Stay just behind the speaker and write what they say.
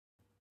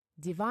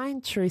Divine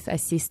Truth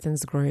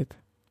Assistance Group.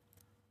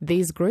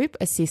 These group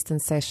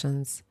assistance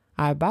sessions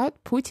are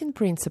about putting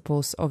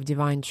principles of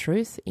divine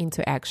truth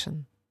into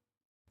action.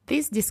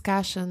 This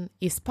discussion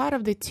is part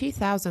of the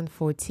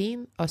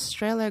 2014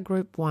 Australia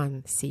Group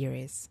 1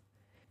 series.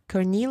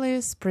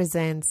 Cornelius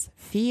presents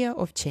Fear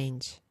of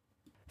Change,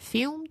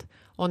 filmed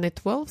on the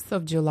 12th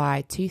of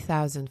July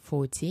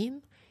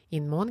 2014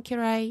 in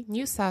Monkerai,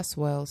 New South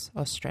Wales,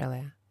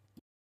 Australia.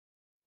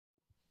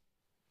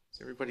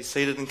 Is everybody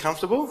seated and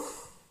comfortable?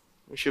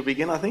 We should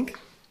begin, I think.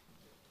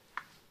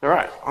 All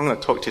right, I'm going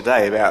to talk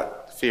today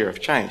about fear of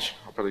change.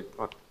 I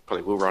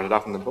probably will write it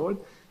up on the board.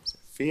 So,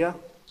 fear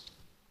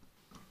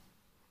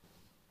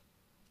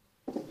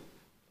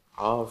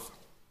of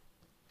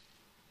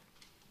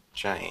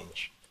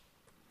change.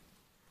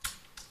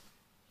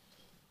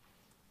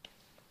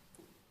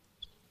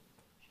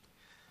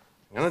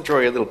 I'm going to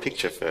draw you a little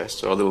picture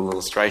first, or a little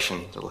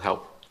illustration that will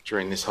help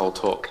during this whole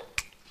talk.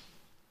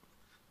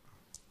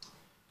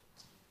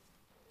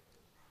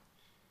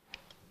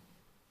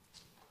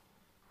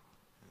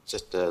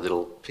 Just a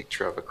little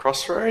picture of a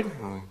crossroad.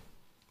 I'll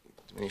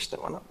finish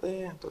that one up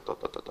there.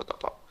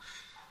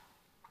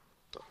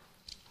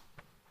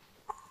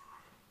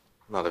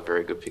 Not a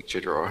very good picture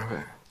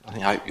drawer. I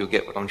hope you'll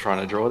get what I'm trying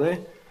to draw there.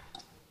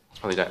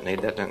 Probably don't need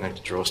that. Don't need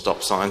to draw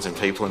stop signs and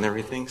people and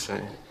everything. So,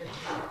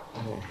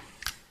 yeah.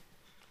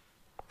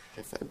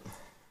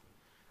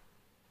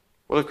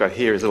 What I've got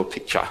here is a little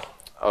picture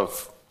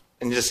of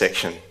an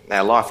intersection.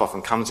 Now, life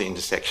often comes to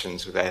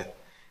intersections with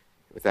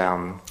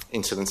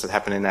incidents that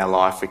happen in our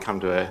life. We come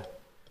to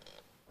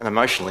an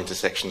emotional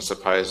intersection, I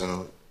suppose,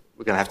 and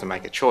we're going to have to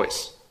make a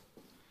choice.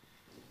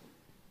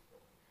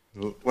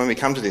 When we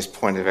come to this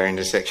point of our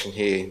intersection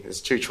here,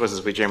 there's two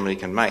choices we generally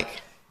can make.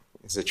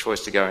 There's a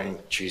choice to go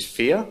and choose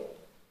fear,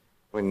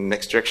 when the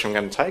next direction we're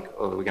going to take,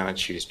 or we're going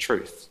to choose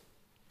truth.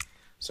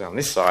 So on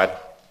this side,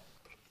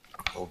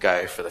 we'll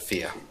go for the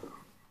fear.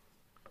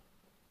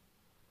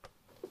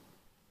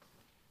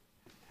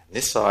 And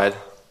this side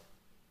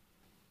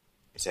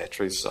is our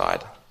truth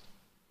side.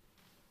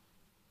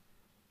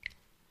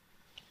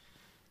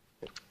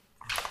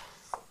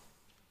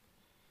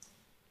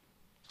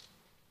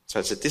 So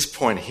it's at this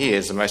point here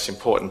is the most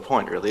important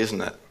point, really, isn't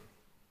it?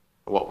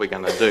 What we're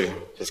going to do.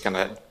 It's going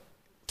to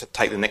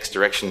take the next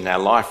direction in our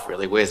life,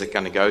 really. Where's it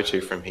going to go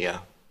to from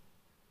here?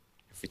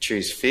 If we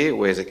choose fear,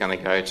 where's it going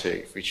to go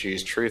to? If we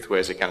choose truth,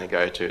 where's it going to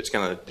go to? It's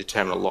going to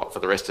determine a lot for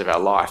the rest of our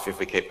life if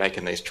we keep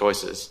making these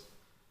choices.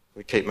 If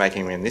we keep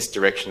making them in this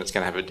direction, it's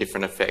going to have a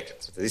different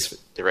effect to this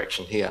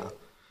direction here.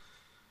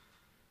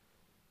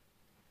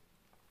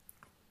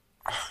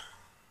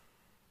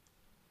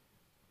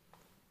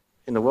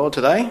 In the world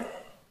today,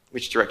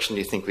 which direction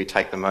do you think we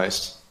take the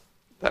most?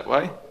 That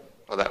way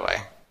or that way?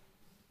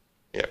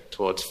 Yep,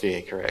 towards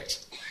fear,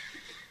 correct.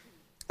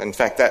 In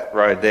fact, that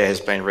road there has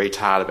been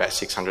retarred about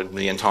 600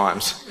 million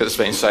times because it's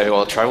been so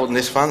well travelled in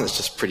this one. It's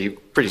just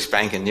pretty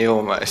spanking new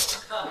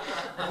almost.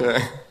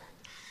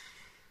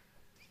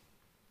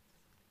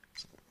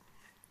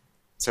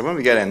 So when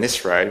we go down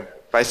this road,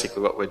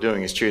 basically what we're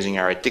doing is choosing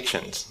our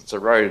addictions. It's a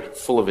road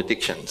full of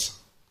addictions.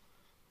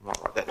 I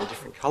might write that in a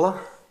different colour.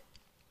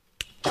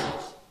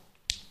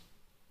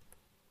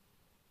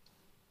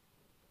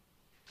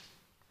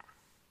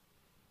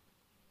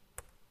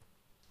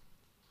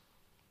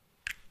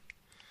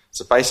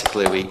 So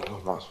basically I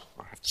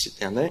have to sit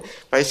down there.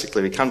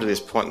 Basically we come to this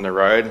point in the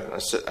road,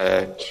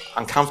 an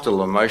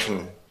uncomfortable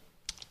emotion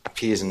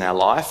appears in our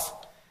life.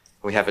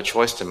 We have a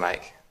choice to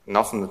make. And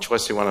often the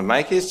choice we want to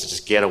make is to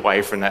just get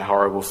away from that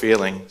horrible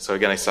feeling. So we're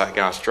going to start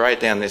going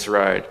straight down this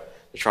road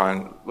to try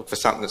and look for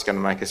something that's going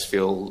to make us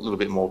feel a little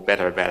bit more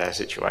better about our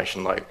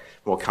situation, like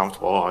more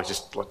comfortable. Oh, I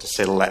just like to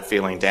settle that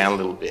feeling down a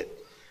little bit.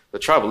 The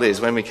trouble is,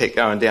 when we keep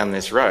going down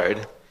this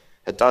road,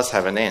 it does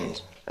have an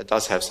end. It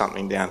does have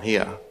something down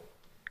here.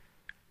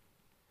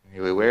 Are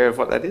you aware of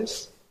what that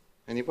is?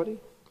 Anybody?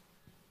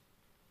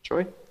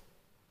 Joy?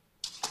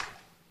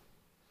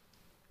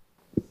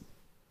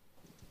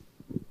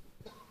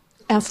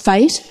 Our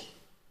fate?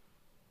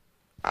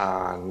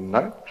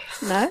 No.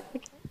 No?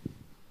 Okay.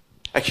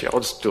 Actually, I'll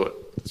just do it.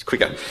 It's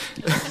quicker.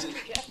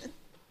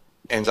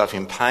 Ends up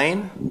in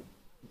pain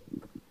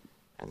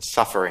and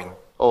suffering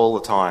all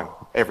the time,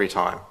 every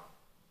time.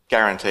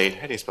 Guaranteed.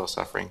 How do you spell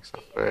suffering?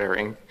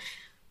 Suffering.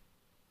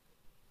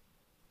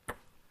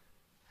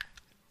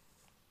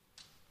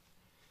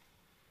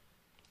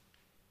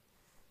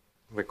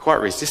 We're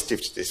quite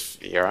resistive to this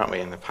fear, aren't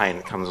we, and the pain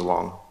that comes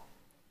along.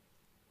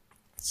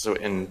 So,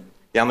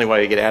 the only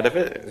way to get out of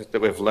it that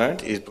we've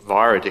learned is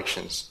via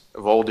addictions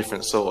of all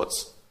different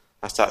sorts.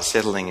 I start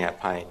settling our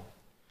pain.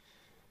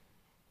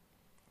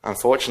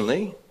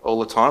 Unfortunately, all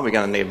the time we're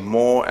going to need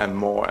more and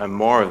more and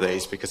more of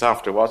these because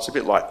after a while it's a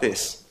bit like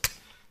this.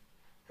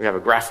 We have a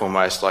graph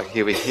almost, like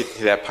here we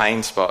hit our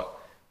pain spot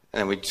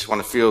and we just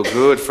want to feel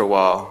good for a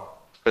while.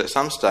 But at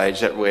some stage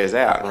that wears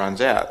out and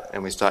runs out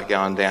and we start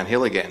going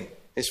downhill again.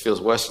 This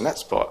feels worse than that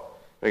spot.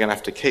 We're going to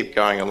have to keep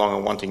going along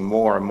and wanting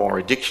more and more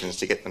addictions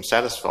to get them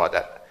satisfied.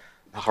 That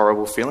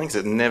horrible feelings,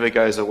 it never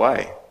goes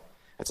away.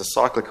 It's a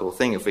cyclical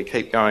thing. If we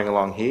keep going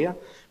along here,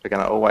 we're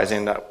going to always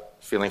end up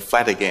feeling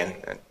flat again.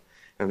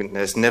 And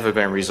there's never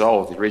been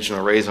resolved. The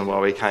original reason why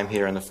we came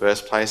here in the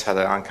first place had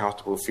an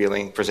uncomfortable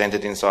feeling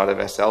presented inside of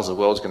ourselves. The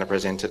world's going to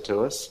present it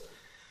to us.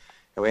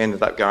 And we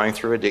ended up going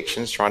through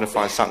addictions, trying to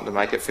find something to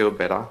make it feel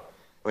better.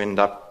 We ended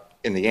up,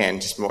 in the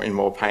end, just in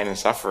more pain and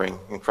suffering,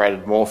 and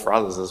created more for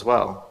others as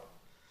well.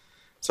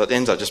 So it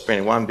ends up just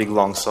being one big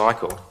long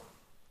cycle.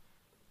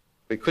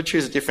 We could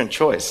choose a different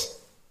choice.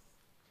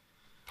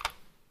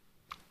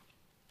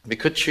 We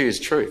could choose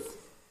truth.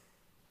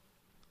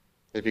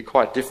 It'd be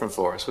quite different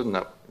for us, wouldn't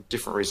it?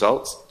 Different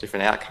results,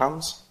 different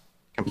outcomes,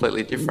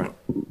 completely different.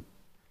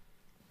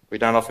 We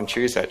don't often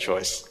choose that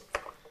choice.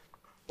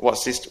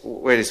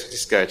 Where does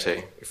this go to?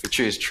 If we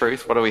choose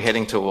truth, what are we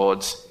heading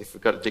towards? If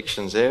we've got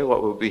addictions there,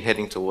 what will we be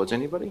heading towards?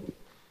 Anybody?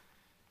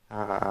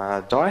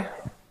 Di?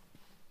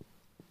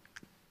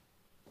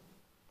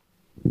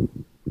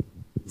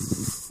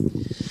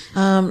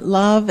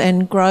 Love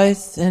and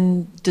growth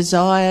and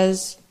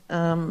desires,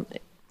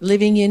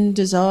 living in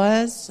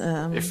desires.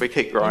 If we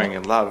keep growing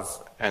in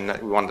love and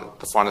we want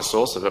to find a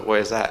source of it,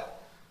 where's that?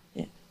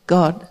 Yeah.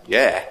 God.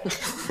 Yeah.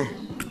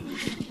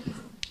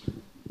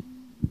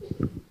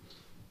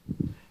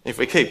 If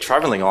we keep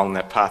travelling along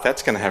that path,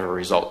 that's going to have a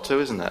result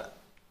too, isn't it?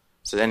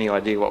 So any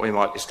idea what we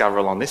might discover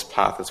along this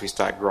path as we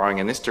start growing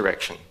in this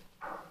direction?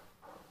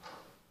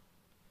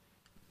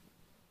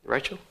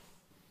 Rachel?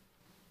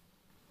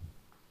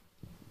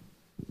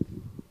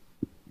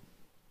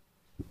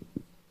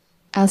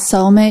 Our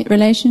soulmate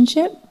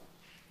relationship?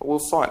 We'll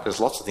find, there's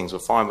lots of things we'll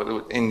find,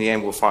 but in the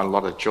end we'll find a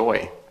lot of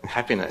joy and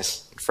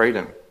happiness and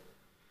freedom.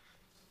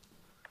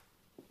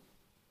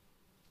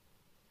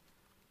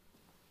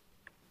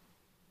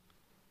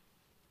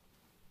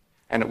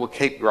 And it will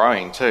keep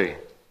growing too. I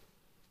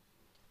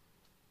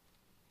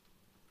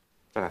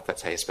don't know if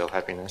that's how you spell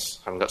happiness.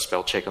 I haven't got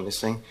spell check on this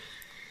thing.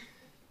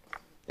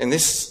 In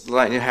this,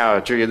 like how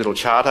I drew your little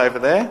chart over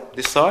there,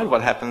 this side,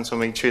 what happens when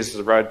we choose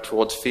the road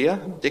towards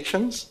fear,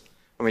 addictions?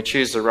 When we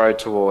choose the road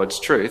towards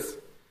truth,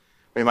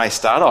 we may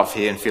start off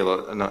here and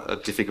feel a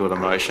difficult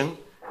emotion,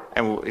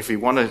 and if we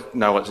want to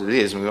know what it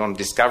is and we want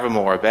to discover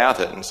more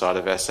about it inside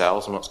of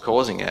ourselves and what's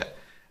causing it,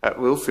 it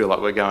will feel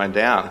like we're going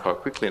down quite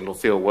quickly and it'll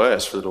feel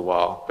worse for a little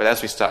while. But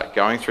as we start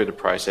going through the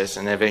process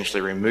and eventually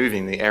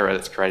removing the error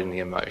that's creating the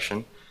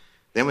emotion,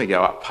 then we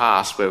go up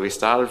past where we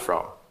started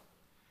from.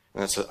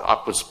 And it's an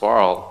upward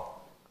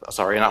spiral,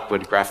 an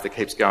upward graph that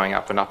keeps going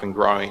up and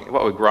growing.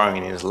 What we're growing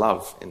in is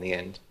love in the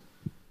end.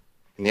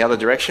 In the other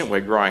direction,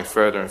 we're growing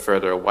further and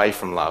further away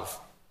from love.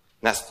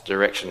 And that's the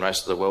direction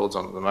most of the world's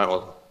on at the moment.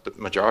 Well, the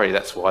majority,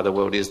 that's why the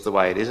world is the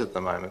way it is at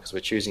the moment, because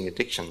we're choosing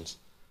addictions.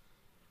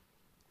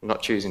 We're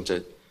not choosing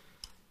to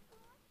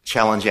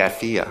challenge our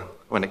fear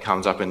when it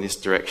comes up in this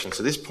direction.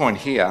 So this point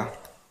here,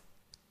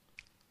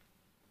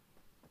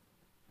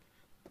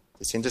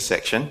 this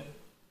intersection,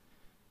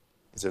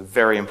 is a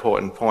very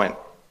important point.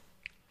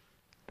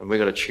 And we've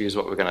got to choose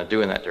what we're going to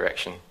do in that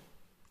direction.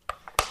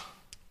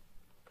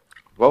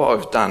 Well, what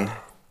we've done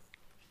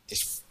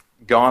is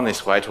gone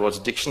this way towards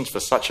addictions for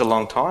such a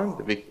long time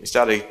that we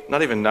started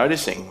not even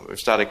noticing. We've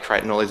started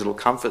creating all these little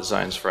comfort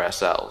zones for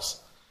ourselves.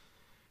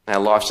 Our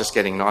life's just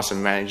getting nice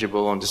and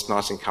manageable and just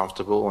nice and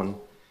comfortable, and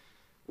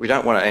we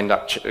don't want to end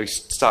up... You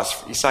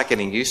start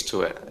getting used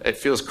to it. It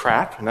feels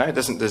crap, you know?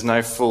 There's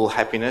no full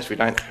happiness. We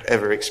don't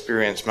ever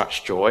experience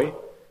much joy,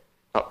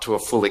 not to a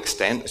full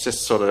extent. It's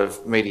just sort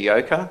of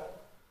mediocre.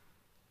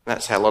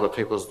 That's how a lot of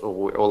people's,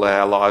 all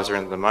our lives are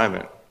in at the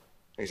moment.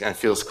 And it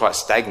feels quite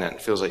stagnant.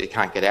 It feels like you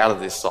can't get out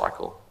of this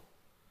cycle.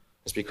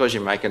 It's because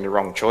you're making the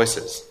wrong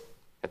choices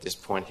at this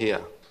point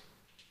here.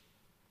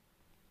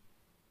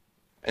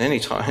 And any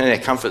time in our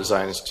comfort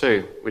zones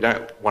too, we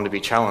don't want to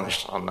be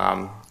challenged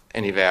on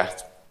any of our...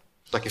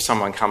 Like if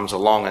someone comes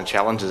along and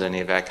challenges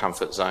any of our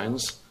comfort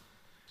zones,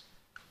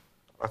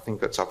 I think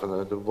that's up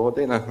on the board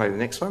there. No, maybe the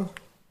next one.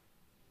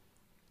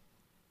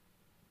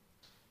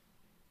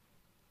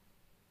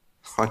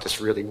 I think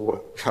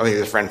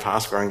there's a friend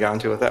past where I'm going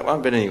to with that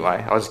one, but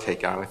anyway, I'll just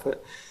keep going with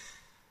it.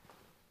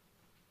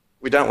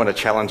 We don't want to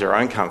challenge our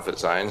own comfort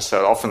zones,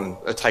 so often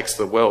it takes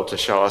the world to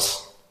show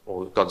us,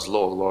 or God's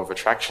law, the law of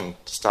attraction,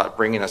 to start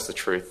bringing us the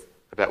truth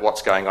about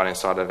what's going on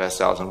inside of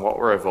ourselves and what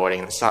we're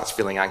avoiding. It starts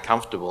feeling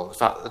uncomfortable.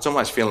 It's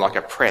almost feeling like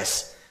a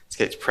press. It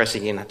gets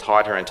pressing in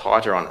tighter and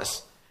tighter on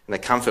us, and the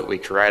comfort we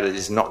created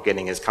is not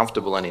getting as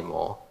comfortable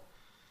anymore.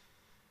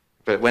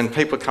 But when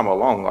people come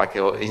along, like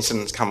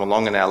incidents come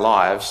along in our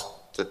lives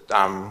that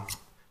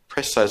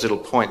press those little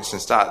points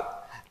and start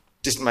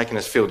just making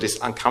us feel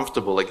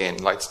uncomfortable again,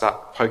 like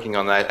start poking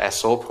on our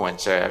sore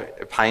points, our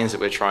pains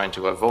that we're trying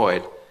to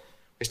avoid,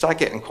 we start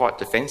getting quite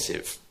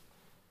defensive.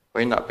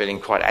 We end up getting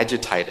quite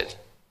agitated.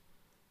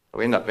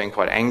 We end up being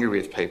quite angry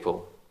with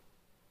people.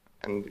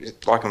 And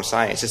like I'm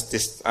saying, it's just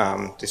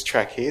this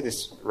track here,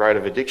 this road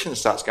of addiction,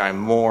 starts going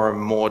more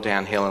and more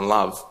downhill in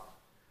love.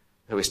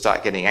 So we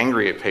start getting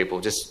angry at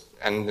people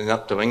and they're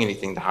not doing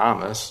anything to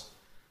harm us.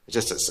 It's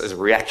just as a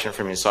reaction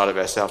from inside of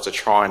ourselves to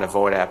try and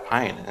avoid our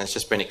pain. And it's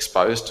just been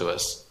exposed to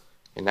us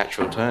in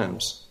natural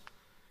terms.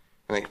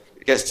 I think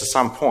it gets to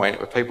some point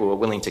where people are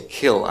willing to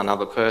kill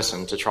another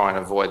person to try and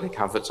avoid their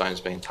comfort zones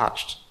being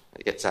touched.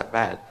 It gets that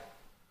bad.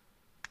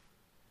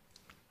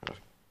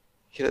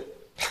 Hit it.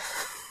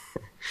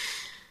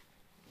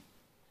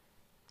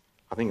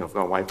 I think I've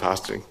gone way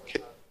past it.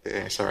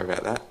 Yeah, sorry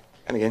about that.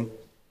 And again.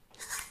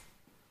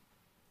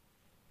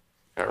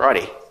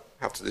 Alrighty,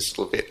 up to this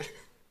little bit.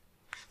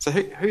 So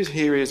who's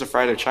here is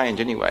afraid of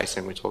change anyway,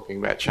 so we're talking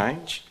about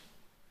change?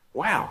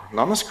 Wow,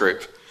 anonymous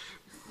group.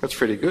 That's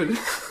pretty good.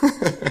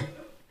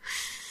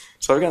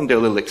 So we're going to do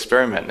a little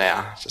experiment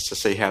now, just to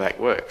see how that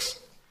works.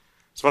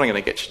 So what I'm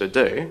going to get you to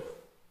do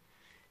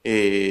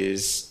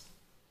is,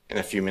 in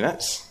a few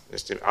minutes,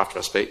 just after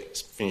I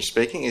finish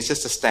speaking, is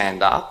just to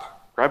stand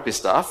up, grab your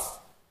stuff,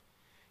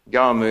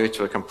 go and move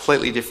to a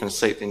completely different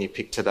seat than you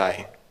picked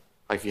today.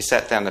 Like if you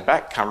sat down the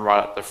back, come right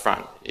up the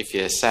front. If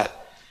you sat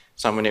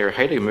somewhere near a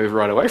heater, move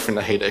right away from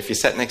the heater. If you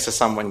sat next to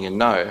someone you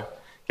know,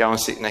 go and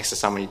sit next to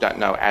someone you don't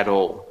know at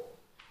all.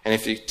 And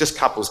if you just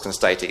couples can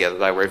stay together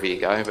though, wherever you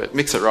go, but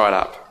mix it right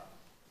up.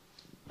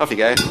 Off you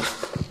go.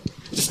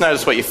 Just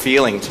notice what you're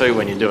feeling too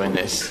when you're doing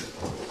this.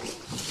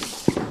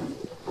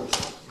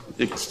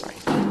 You can stay.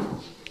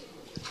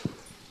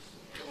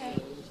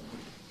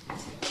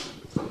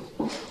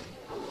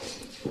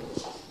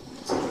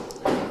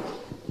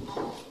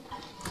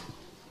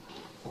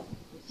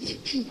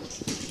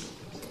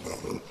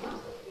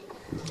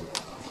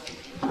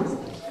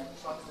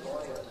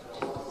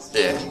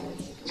 Yeah.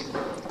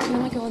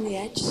 Can I go on the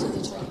edge so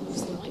that I can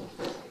use the mic?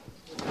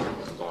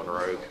 Gone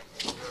rogue.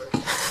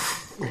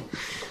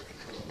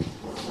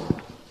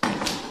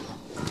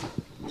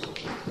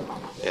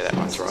 Yeah, that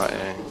one's right,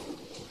 yeah.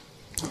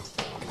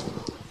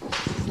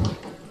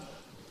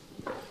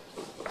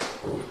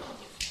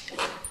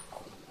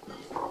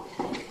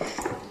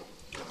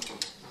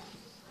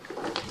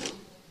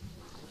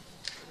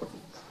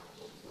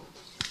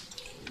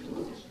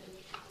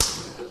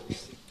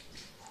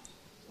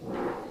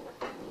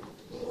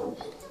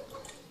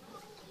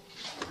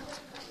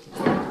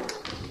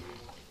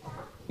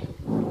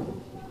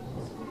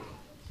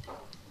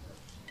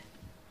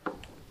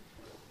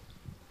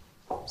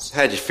 So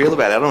how do you feel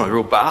about that? I'm a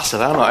real bastard,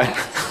 aren't I?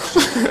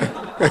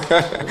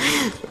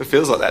 It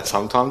feels like that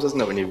sometimes, doesn't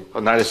it? When I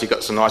notice you've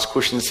got some nice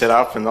cushions set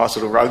up and nice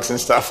little rugs and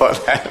stuff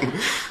like that.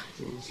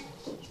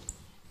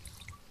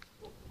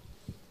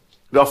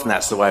 But often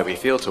that's the way we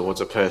feel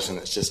towards a person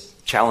that's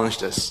just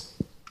challenged us.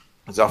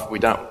 We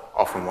don't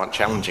often want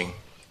challenging.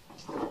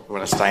 We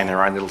want to stay in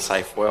our own little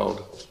safe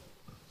world.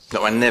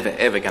 But we're never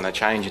ever going to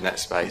change in that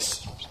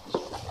space.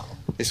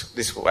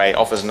 This way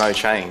offers no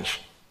change.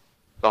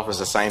 It offers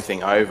the same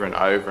thing over and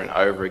over and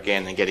over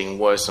again and getting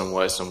worse and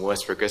worse and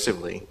worse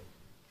progressively.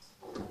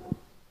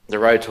 The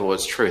road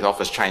towards truth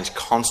offers change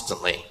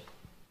constantly,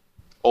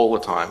 all the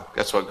time.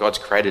 That's what God's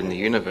created in the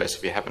universe.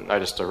 If you haven't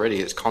noticed already,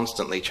 it's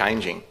constantly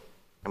changing.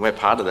 And we're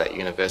part of that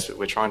universe, but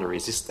we're trying to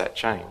resist that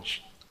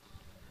change.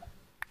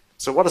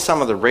 So what are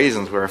some of the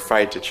reasons we're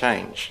afraid to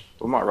change?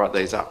 We might write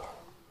these up.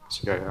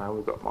 So go, oh,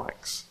 we've got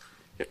mics.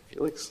 Yep,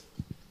 Felix.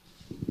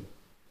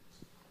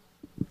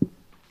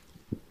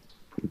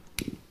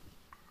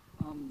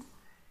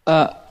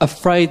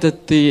 Afraid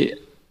that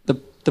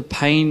the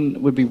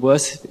pain would be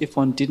worse if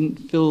I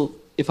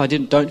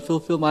don't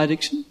fulfill my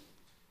addiction.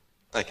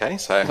 Okay,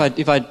 so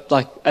if I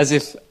like as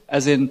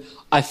in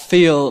I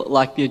feel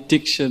like the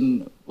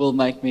addiction will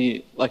make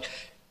me like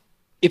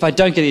if I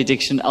don't get the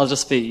addiction, I'll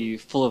just be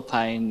full of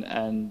pain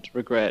and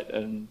regret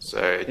and so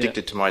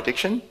addicted to my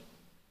addiction.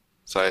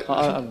 So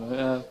I don't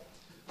know.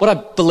 What I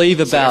believe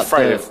about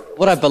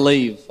what I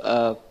believe.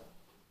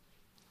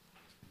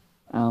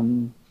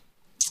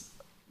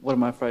 What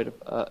am I afraid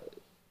of?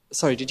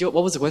 Sorry,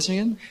 what was the question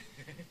again?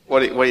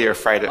 What are you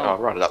afraid of? I'll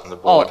write it up on the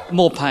board. Oh,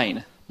 more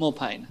pain. More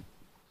pain.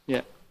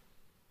 Yeah.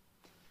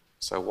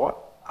 So what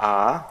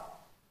are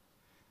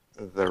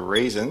the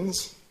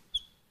reasons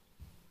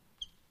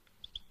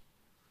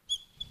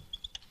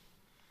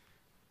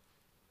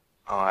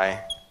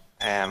I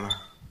am...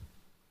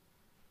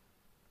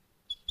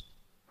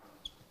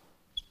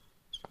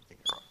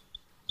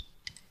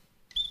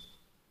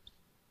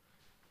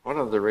 What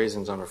are the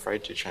reasons I'm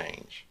afraid to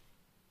change?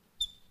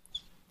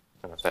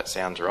 I don't know if that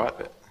sounds right,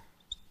 but...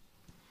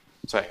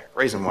 So,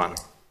 reason one.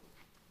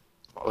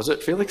 What was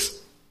it,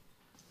 Felix?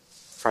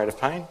 Afraid of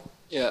pain?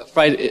 Yeah,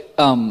 afraid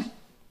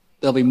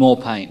there'll be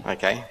more pain.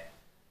 Okay.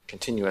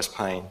 Continuous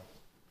pain.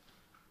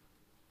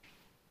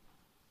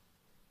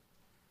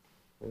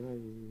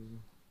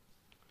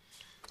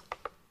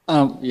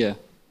 Yeah,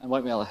 I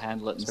won't be able to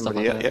handle it and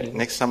Somebody stuff like else, that. yeah.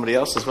 Next, somebody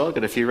else as well.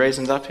 Got a few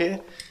reasons up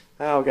here.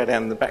 I'll go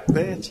down the back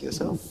there to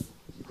yourself.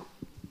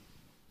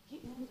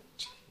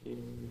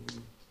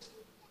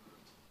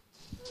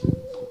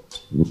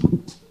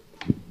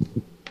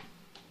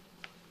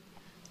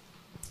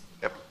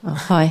 Yep. Oh,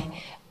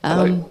 hi.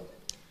 Hello.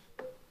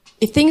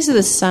 If things are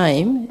the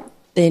same,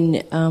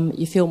 then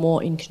you feel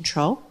more in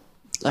control.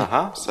 So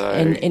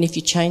And if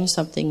you change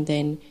something,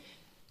 then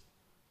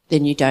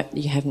you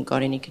haven't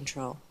got any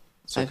control.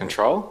 so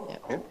control.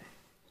 Yep.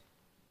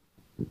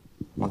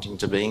 Wanting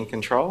to be in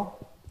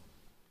control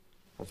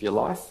of your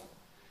life.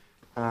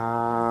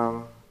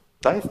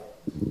 Dave?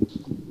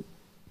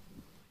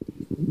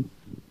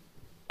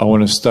 I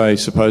want to stay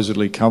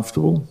supposedly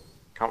comfortable.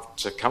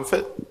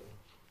 Comfort.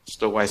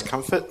 Just always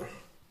comfort.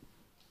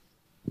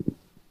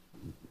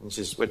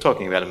 We're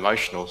talking about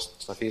emotional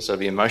stuff here, so it'll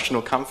be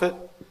emotional comfort.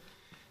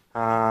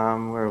 Where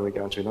are we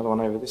going to? Another one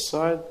over this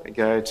side. We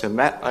go to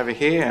Matt over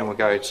here, and we'll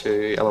go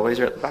to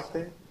Eloisa at the back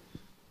there.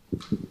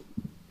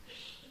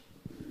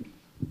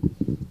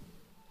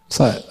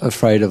 So,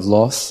 afraid of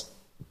loss.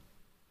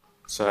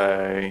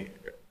 So,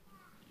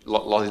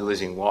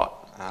 losing what?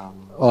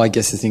 I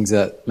guess the things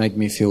that make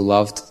me feel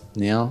loved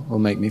now, or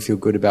make me feel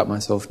good about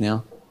myself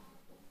now.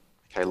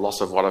 Okay, loss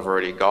of what I've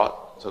already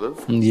got, sort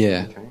of?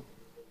 Yeah. Okay.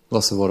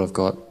 Loss of what I've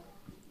got.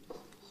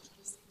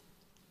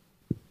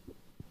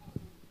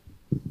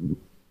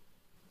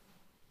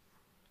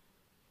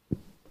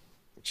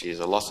 Which is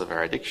a loss of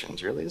our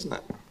addictions, really, isn't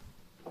it?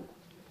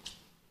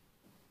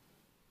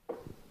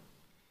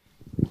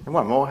 And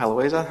one more,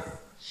 Eloisa.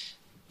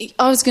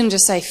 I was going to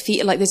just say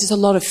fear, like there's just a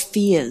lot of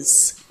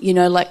fears, you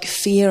know, like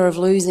fear of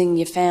losing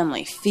your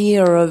family,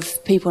 fear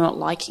of people not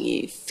liking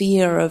you,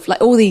 fear of, like,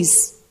 all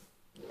these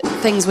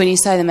things when you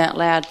say them out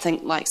loud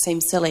seem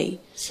silly.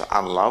 So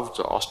unloved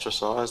or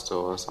ostracised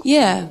or something?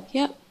 Yeah,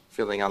 yep.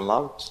 Feeling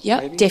unloved?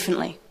 Yep, maybe?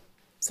 definitely,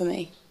 for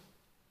me.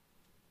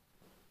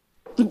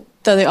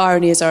 Though the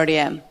irony is I already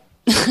am.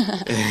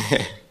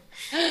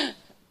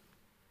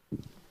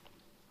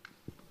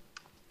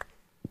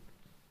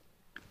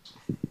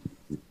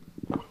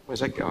 Where's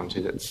that going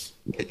to? Let's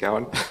keep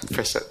going.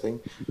 Press that thing.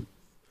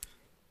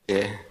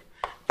 Yeah.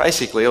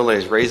 Basically, all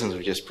those reasons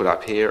we just put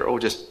up here are all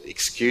just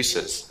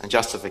excuses and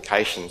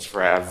justifications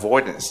for our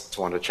avoidance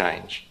to want to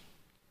change.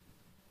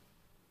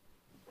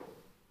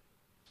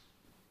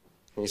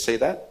 Can you see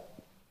that?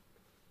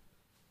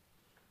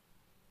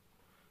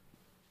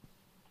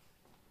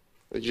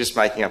 We're just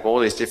making up all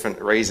these different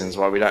reasons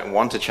why we don't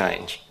want to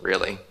change,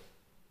 really,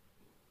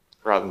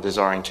 rather than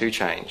desiring to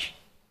change.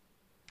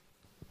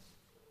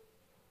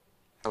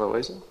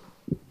 Eloisa?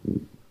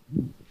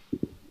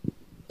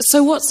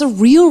 So what's the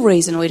real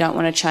reason we don't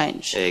want to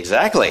change?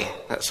 Exactly.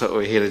 That's what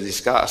we're here to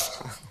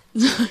discuss.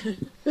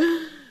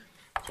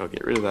 I'll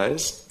get rid of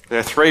those. There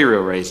are 3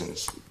 real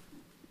reasons.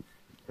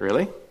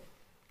 Really?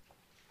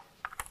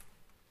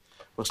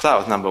 We'll start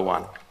with number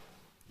 1.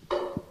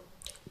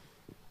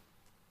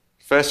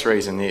 First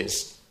reason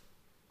is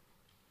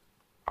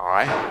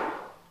I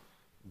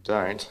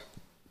don't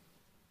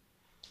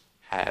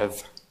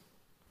have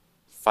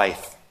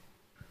faith.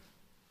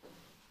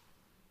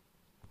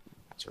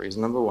 That's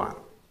reason number 1.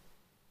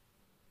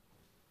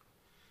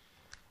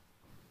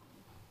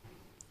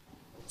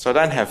 So I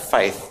don't have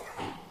faith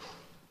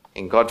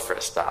in God for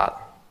a start.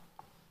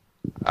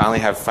 I only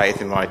have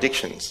faith in my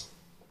addictions.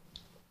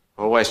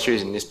 I'm always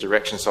choosing this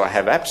direction, so I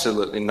have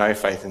absolutely no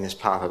faith in this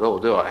path at all,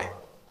 do I?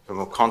 If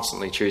I'm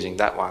constantly choosing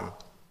that one,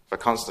 if I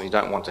constantly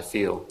don't want to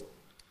feel,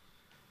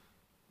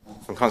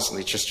 if I'm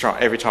constantly just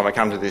trying, every time I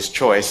come to this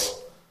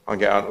choice, I'm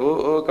going,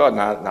 oh God,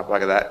 no,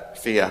 bugger that,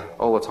 fear,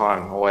 all the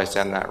time, always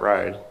down that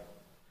road.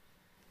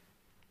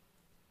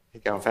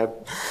 Keep going,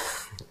 Fab.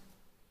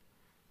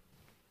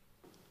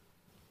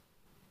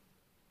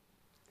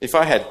 If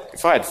I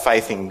had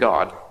faith in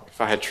God, if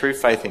I had true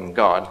faith in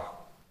God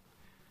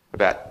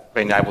about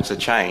being able to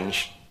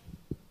change,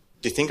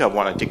 do you think I'd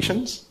want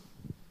addictions?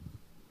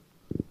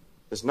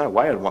 There's no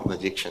way I'd want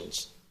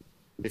addictions.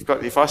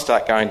 If I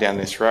start going down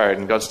this road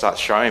and God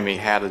starts showing me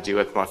how to deal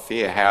with my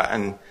fear,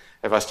 and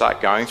if I start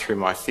going through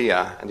my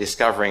fear and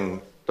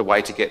discovering the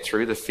way to get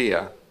through the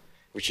fear,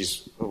 which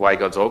is the way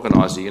God's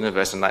organised the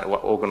universe and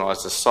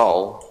organised the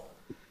soul,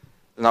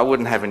 then I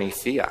wouldn't have any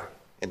fear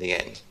in the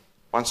end.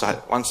 Once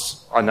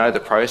I know the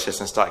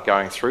process and start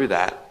going through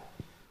that,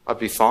 I'd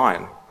be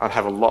fine. I'd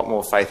have a lot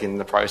more faith in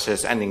the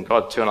process and in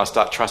God too, and I'd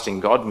start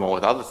trusting God more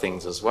with other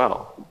things as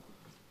well.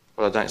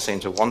 But I don't seem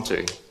to want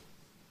to.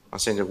 I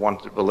seem to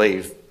want to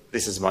believe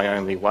this is my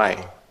only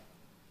way.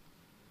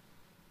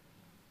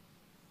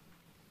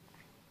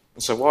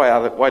 And so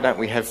why don't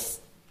we have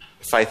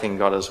faith in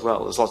God as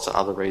well? There's lots of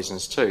other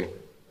reasons too.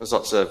 There's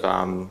lots of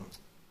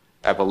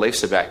our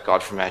beliefs about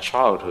God from our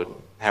childhood,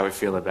 how we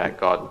feel about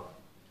God.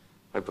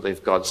 We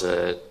believe God's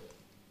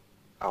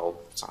I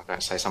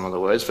won't say some of the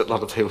words, but a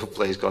lot of people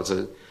believe God's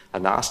a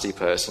nasty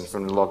person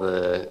from a lot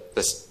of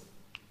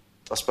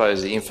I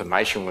suppose the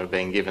information we're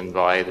being given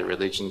by either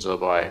religions or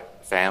by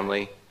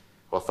family,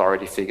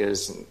 authority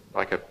figures, and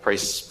like a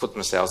priests put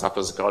themselves up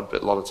as God,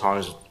 but a lot of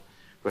times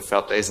we've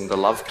felt there isn't the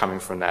love coming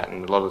from that,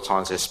 and a lot of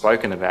times they've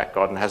spoken about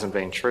God and it hasn't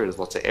been true. There's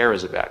lots of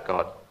errors about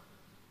God.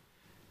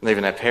 And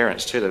even our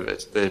parents too,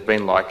 they've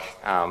been like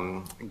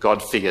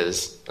God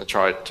figures. They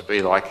try to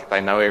be like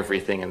they know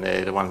everything, and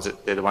they're the ones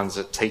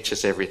that teach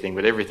us everything.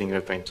 But everything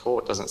we've been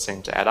taught doesn't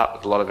seem to add up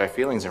with a lot of our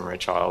feelings when we're a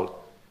child.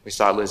 We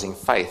start losing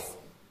faith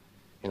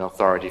in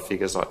authority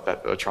figures like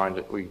that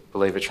we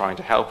believe are trying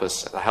to help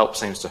us. The help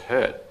seems to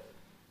hurt,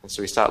 and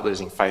so we start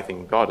losing faith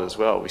in God as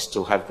well. We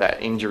still have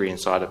that injury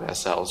inside of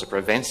ourselves that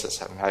prevents us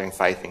from having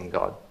faith in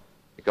God.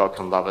 That God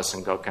can love us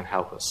and God can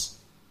help us.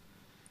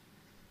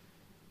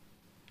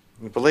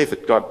 I believe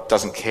that God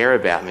doesn't care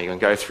about me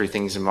and go through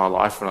things in my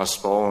life when I was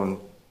small, and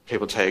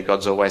people tell you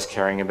God's always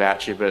caring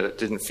about you, but it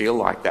didn't feel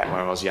like that when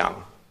I was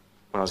young.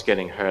 When I was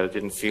getting hurt, it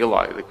didn't feel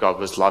like that God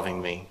was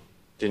loving me.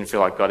 It didn't feel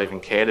like God even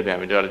cared about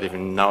me. God didn't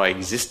even know I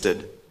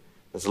existed.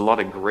 There's a lot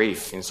of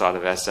grief inside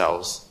of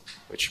ourselves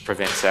which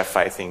prevents our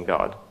faith in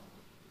God.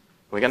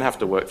 We're going to have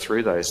to work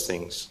through those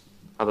things.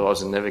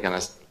 Otherwise, we're never going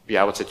to be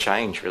able to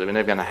change, really. We're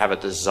never going to have a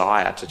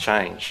desire to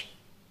change.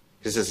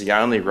 This is the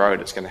only road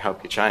that's going to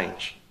help you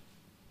change.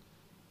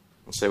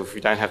 And so if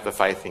we don't have the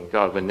faith in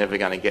God, we're never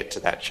going to get to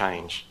that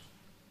change.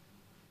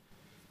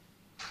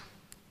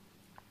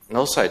 And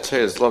also,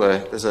 too,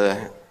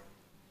 there's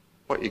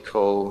what you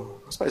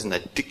call, I suppose, an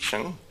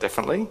addiction,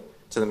 definitely,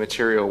 to the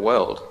material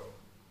world.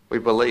 We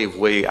believe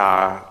we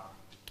are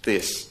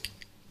this,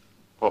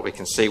 what we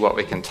can see, what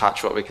we can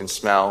touch, what we can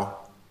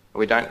smell.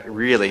 We don't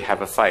really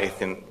have a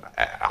faith in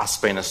us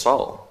being a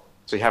soul.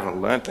 So we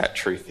haven't learnt that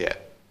truth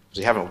yet.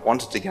 We haven't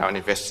wanted to go and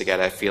investigate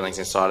our feelings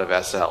inside of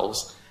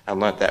ourselves and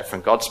learnt that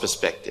from God's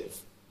perspective.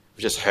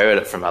 We've just heard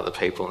it from other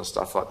people and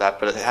stuff like that,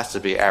 but it has to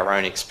be our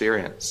own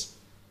experience.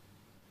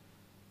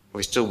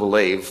 We still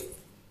believe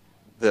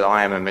that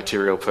I am a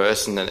material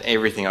person and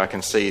everything I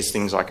can see is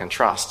things I can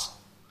trust.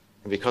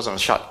 And because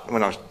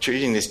when I'm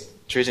choosing this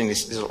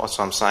is what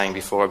I'm saying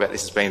before about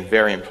this has been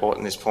very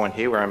important, this point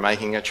here where I'm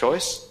making a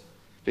choice.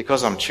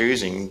 Because I'm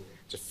choosing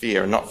to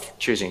fear and not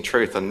choosing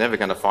truth, I'm never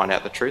going to find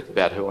out the truth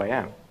about who I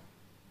am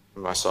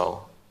in my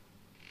soul.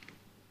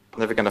 I'm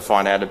never going to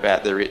find out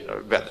about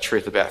the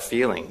truth about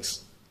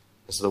feelings.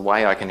 It's the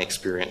way I can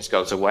experience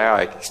God. It's the way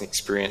I can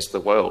experience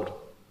the world.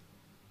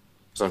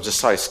 So I'm just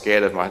so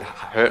scared of my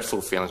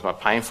hurtful feelings, my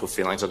painful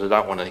feelings, that I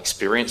don't want to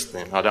experience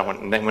them.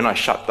 And then when I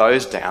shut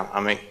those down,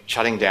 I'm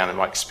shutting down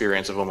my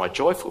experience of all my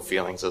joyful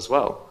feelings as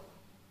well.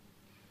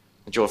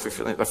 The joyful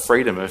feeling, the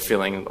freedom of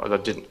feeling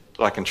that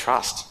I can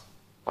trust.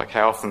 Like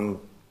how often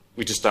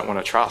we just don't want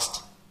to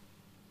trust.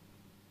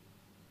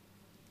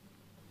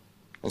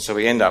 And so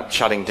we end up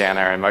shutting down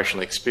our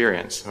emotional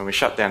experience. When we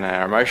shut down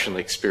our emotional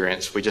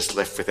experience, we're just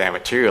left with our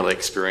material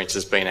experience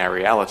as being our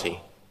reality.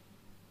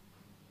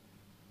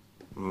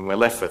 When we're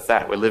left with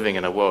that, we're living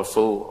in a world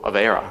full of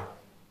error.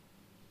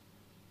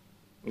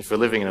 If we're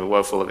living in a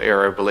world full of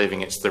error,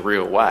 believing it's the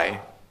real way,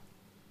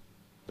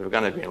 then we're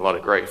going to be in a lot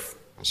of grief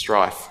and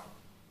strife.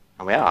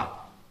 And we are.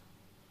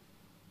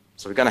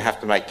 So we're going to have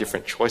to make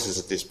different choices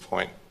at this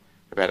point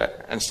about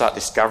it and start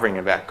discovering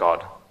about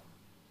God,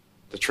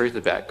 the truth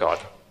about God.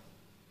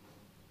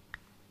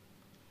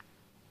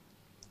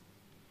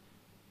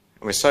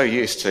 And we're so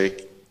used to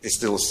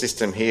this little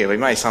system here. We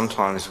may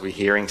sometimes be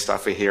hearing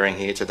stuff we're hearing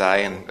here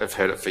today and have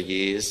heard it for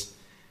years,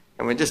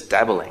 and we're just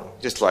dabbling,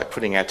 just like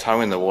putting our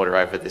toe in the water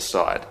over this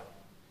side.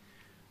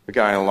 We're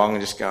going along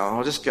and just going,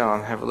 I'll just go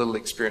and have a little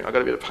experience. I've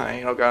got a bit of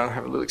pain. I'll go and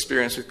have a little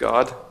experience with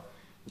God.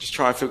 Just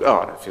try and feel,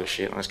 I don't feel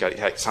shit. I'll just go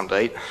take something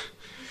to eat.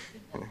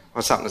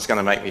 Or something that's going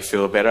to make me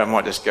feel better. I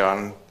might just go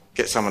and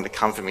get someone to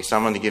comfort me,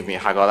 someone to give me a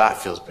hug. That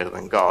feels better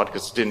than God,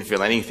 because it didn't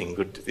feel anything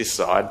good to this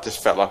side. It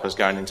just felt like I was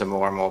going into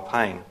more and more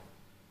pain.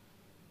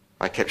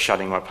 I kept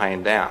shutting my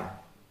pain down,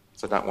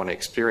 so I don't want to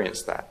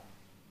experience that.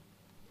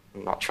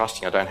 I'm not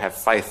trusting. I don't have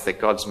faith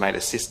that God's made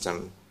a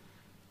system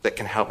that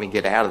can help me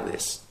get out of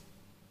this.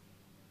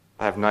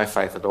 I have no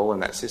faith at all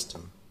in that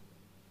system.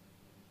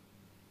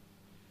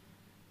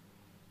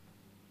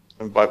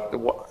 And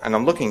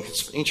I'm looking,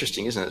 it's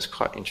interesting, isn't it? It's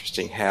quite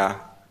interesting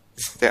how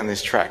down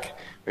this track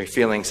we're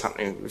feeling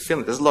something,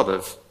 there's a lot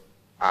of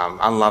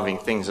unloving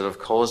things that have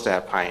caused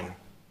our pain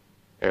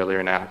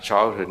earlier in our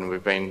childhood, and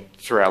we've been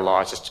through our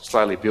lives just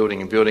slowly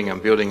building and building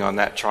and building on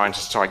that, trying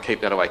to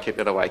keep that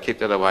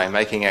away,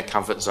 making our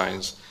comfort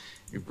zones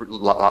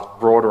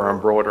broader and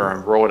broader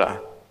and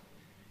broader.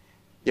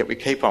 Yet we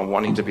keep on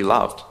wanting to be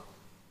loved.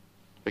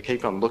 We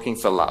keep on looking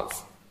for love.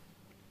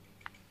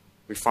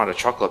 We find a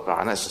chocolate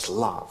bar and that's just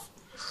love.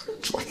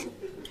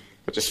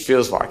 It just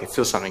feels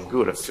something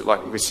good. I feel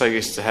like we're so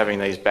used to having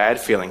these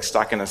bad feelings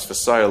stuck in us for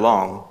so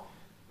long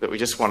that we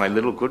just want a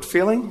little good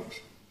feeling.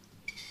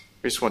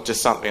 We just want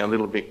just something a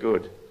little bit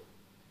good.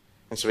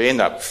 And so we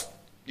end up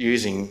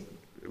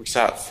we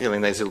start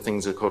feeling these little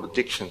things that are called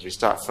addictions. We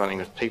start feeling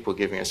with people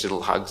giving us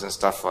little hugs and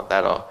stuff like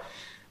that, or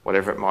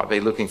whatever it might be,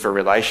 looking for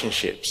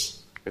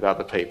relationships with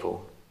other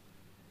people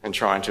and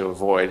trying to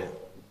avoid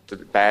the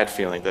bad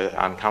feeling,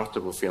 the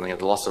uncomfortable feeling,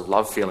 the loss of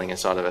love feeling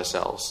inside of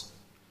ourselves.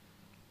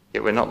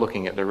 Yet we're not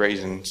looking at the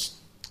reasons,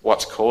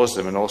 what's caused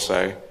them, and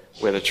also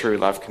where the true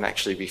love can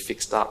actually be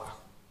fixed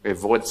up. We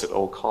avoid it at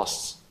all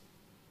costs.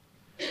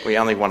 We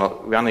only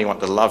want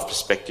the love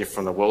perspective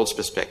from the world's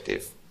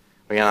perspective.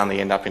 We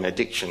only end up in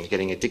addiction,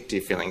 getting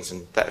addictive feelings,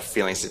 and that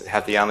feelings that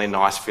have the only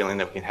nice feeling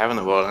that we can have in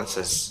the world, and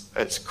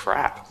it's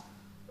crap.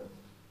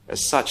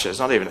 It's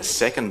not even a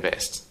second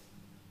best.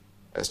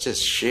 It's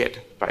just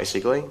shit,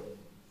 basically.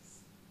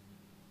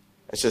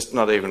 It's just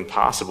not even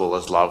passable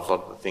as love,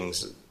 of the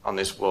things on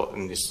this world,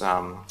 in this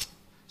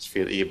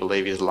sphere that you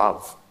believe is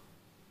love.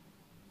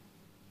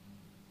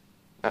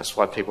 That's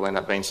why people end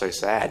up being so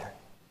sad.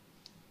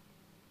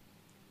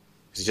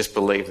 Because you just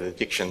believe that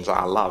addictions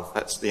are love.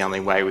 That's the only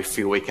way we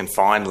feel we can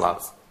find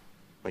love.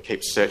 We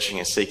keep searching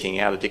and seeking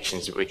out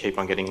addictions, but we keep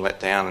on getting let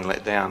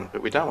down.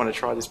 But we don't want to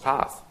try this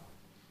path.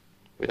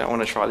 We don't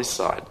want to try this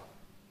side.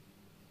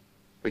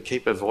 We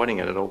keep avoiding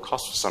it at all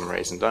costs for some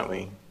reason, don't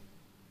we?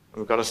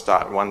 We've got to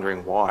start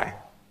wondering why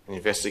and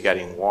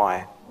investigating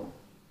why.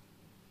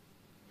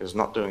 It's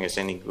not doing us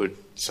any good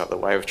this other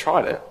way. We've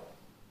tried it.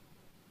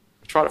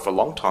 We've tried it for a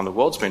long time. The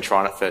world's been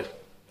trying it for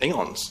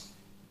eons.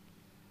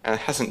 And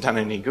it hasn't done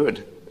any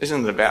good.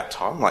 Isn't it about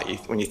time,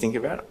 when you think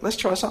about it? Let's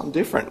try something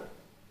different.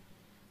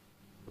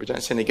 We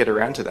don't seem to get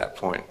around to that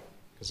point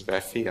because of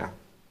our fear.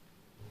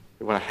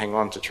 We want to hang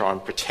on to try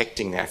and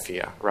protecting our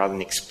fear rather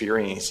than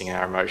experiencing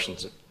our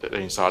emotions that are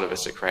inside of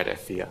us that create our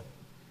fear.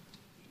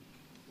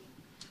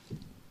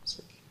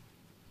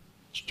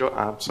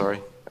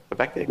 Sorry, at the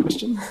back there,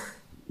 question?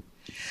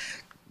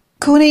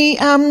 Connie,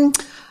 I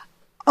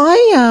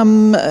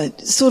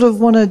sort of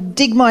want to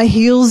dig my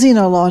heels in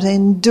a lot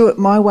and do it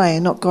my way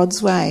and not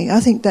God's way. I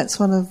think that's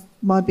one of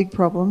my big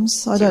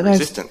problems. I don't know.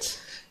 Resistance.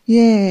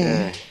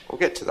 Yeah. We'll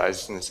get to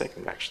those in a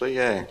second, actually.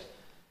 Yeah,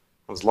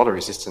 there's a lot of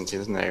resistance,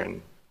 isn't there?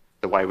 And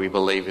the way we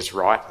believe is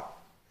right.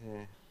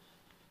 Yeah.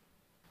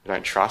 We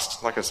don't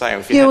trust. Like I say,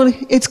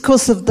 it's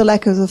because of the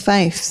lack of the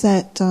faith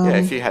that.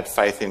 If you had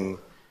faith in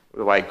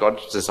the way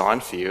God's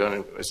designed for you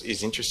and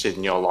is interested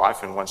in your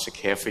life and wants to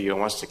care for you and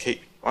wants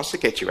to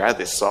get you out of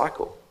this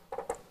cycle.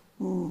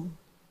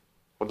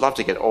 Would love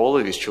to get all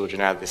of his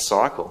children out of this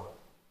cycle.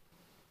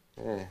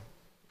 Yeah,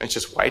 it's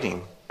just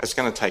waiting. It's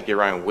going to take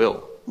your own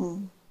will.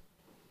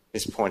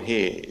 This point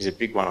here is a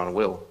big one on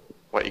will.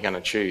 What you're going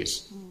to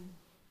choose.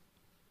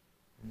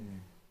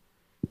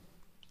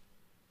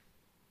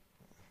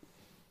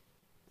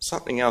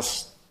 Something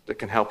else that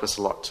can help us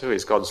a lot too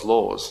is God's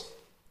laws.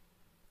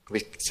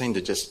 We seem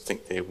to just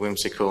think they're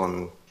whimsical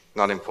and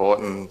not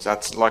important.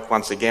 That's like,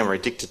 once again, we're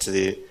addicted to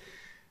the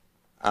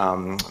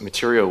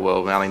material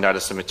world. We only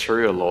notice the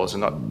material laws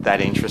and not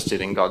that interested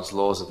in God's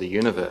laws of the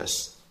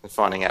universe and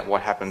finding out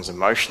what happens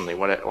emotionally,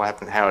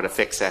 how it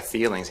affects our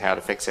feelings, how it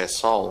affects our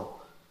soul.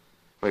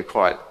 We're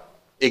quite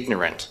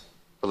ignorant,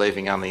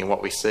 believing only in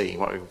what we see,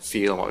 what we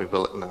feel, and what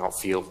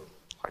we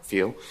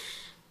feel,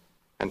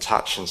 and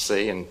touch and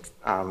see and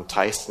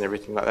taste and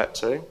everything like that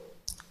too.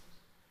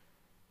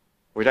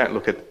 We don't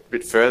look a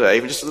bit further,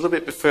 even just a little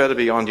bit further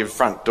beyond your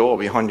front door,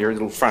 behind your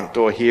little front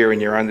door here in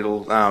your own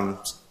little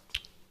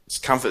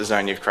comfort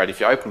zone you've created.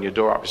 If you open your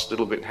door up just a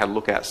little bit and have a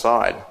look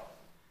outside,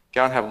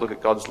 go and have a look at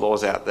God's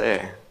laws out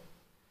there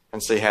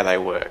and see how they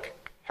work.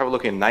 Have a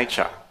look in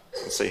nature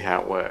and see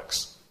how it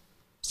works.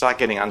 Start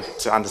getting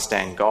to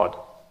understand God.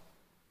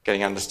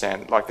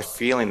 Understand like the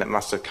feeling that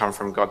must have come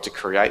from God to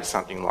create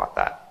something like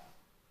that.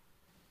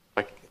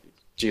 Like,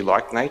 do you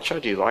like nature?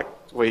 Do you like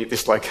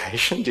this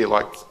location? Do you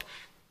like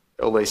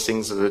all these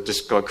things that are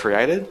just God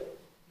created?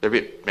 They're a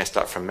bit messed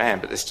up from man,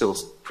 but they're still,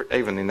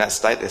 even in that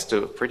state, they're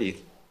still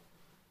pretty.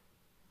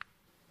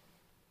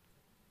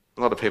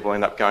 A lot of people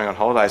end up going on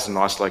holidays in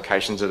nice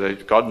locations that are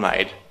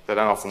God-made. They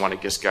don't often want to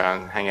just go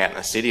and hang out in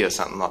a city or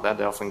something like that.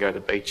 They often go to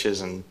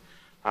beaches and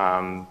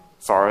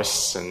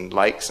forests and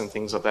lakes and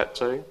things like that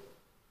too.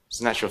 There's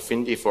a natural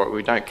affinity for it.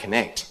 We don't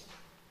connect.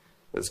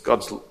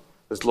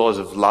 There's laws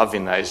of love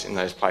in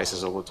those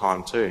places all the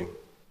time too.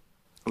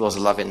 Laws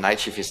of love in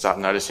nature, if you start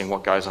noticing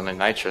what goes on in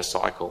nature, a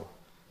cycle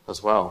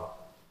as well.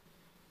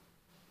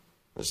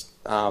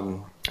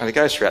 And it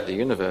goes throughout the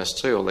universe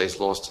too, all these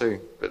laws too.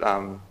 But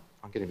I'm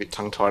getting a bit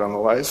tongue-tied on the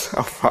ways.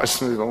 I'll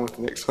just move on with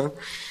the next one.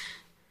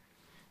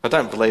 I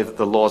don't believe that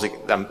the laws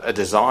are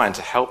designed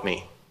to help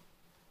me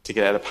to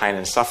get out of pain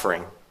and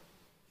suffering.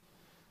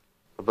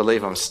 I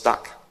believe I'm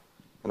stuck,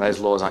 and those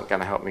laws aren't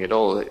going to help me at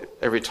all.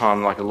 Every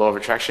time like a law of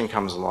attraction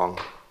comes along,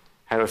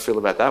 how do I feel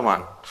about that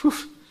one? Whew.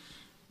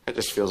 It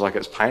just feels like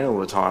it's pain all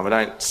the time. I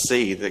don't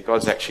see that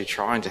God's actually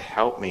trying to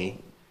help me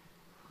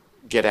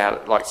get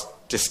out, like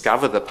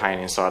discover the pain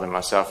inside of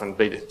myself and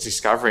be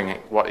discovering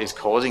what is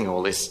causing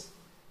all this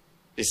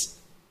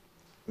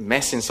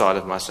mess inside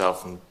of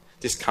myself and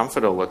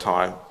discomfort all the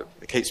time.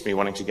 It keeps me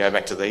wanting to go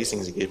back to these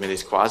things and give me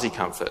this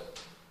quasi-comfort.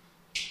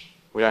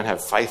 We don't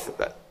have faith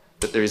that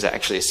there is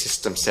actually a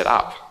system set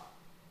up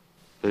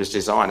that is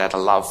designed out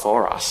of love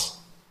for us.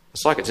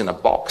 It's like it's in a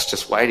box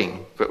just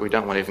waiting, but we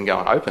don't want to even go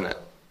and open it.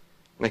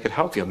 And it could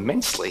help you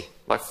immensely,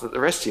 like for the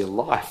rest of your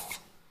life.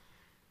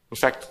 In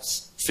fact,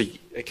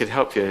 it could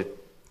help you,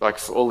 like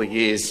for all the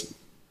years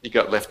you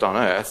got left on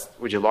Earth.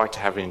 Would you like to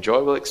have an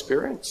enjoyable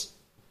experience?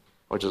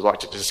 Or would you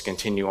like to just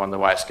continue on the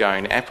way it's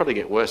going? And probably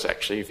get worse,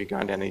 actually. If you're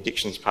going down the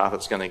addictions path,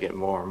 it's going to get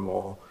more and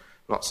more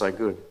not so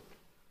good.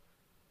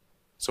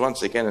 So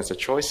once again, it's a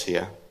choice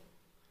here.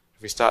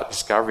 If we start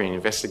discovering and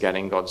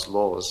investigating God's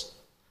laws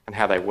and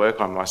how they work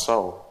on my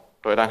soul,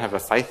 but I don't have a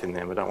faith in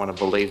them. I don't want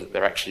to believe that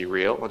they're actually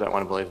real. I don't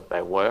want to believe that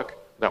they work.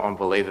 I don't want to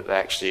believe that they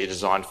actually are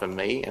designed for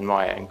me and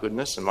my own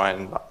goodness and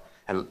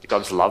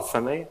God's love for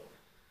me.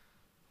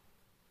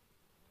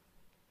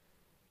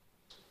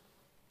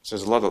 So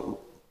there's a lot of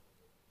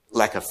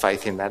lack of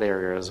faith in that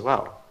area as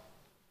well.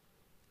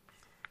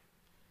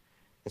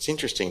 It's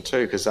interesting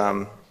too, because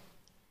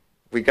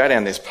we go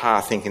down this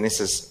path thinking this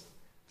is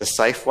the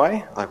safe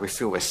way. Like we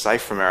feel we're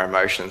safe from our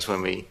emotions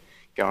when we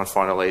go and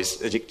find all these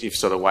addictive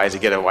sort of ways to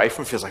get away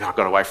from. It feels like, I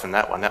got away from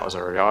that one, that was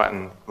all right,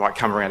 and might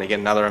come around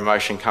again, another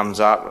emotion comes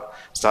up,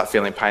 start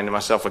feeling pain to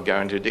myself, or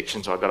go into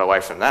addiction, so I got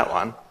away from that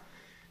one.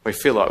 We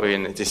feel like we're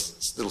in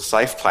this little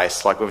safe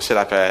place, like we've set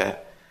up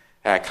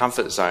our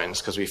comfort zones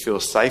because we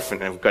feel safe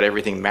and we've got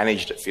everything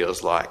managed, it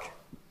feels like.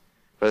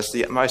 But it's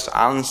the most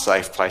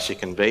unsafe place you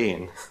can be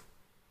in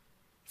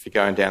if you're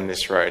going down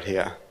this road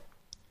here.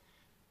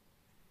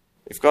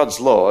 If God's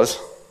laws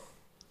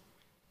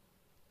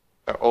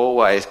are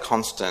always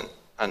constant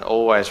and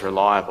always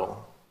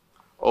reliable,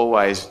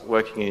 always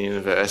working in the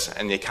universe,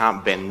 and you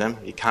can't bend them,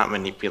 you can't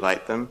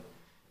manipulate them,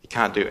 you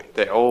can't do it.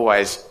 They're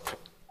always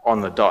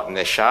on the dot and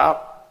they're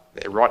sharp,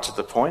 they're right to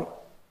the point.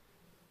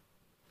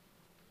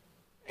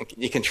 And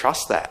you can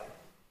trust that.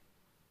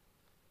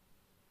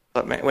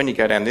 But when you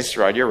go down this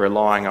road, you're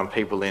relying on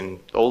people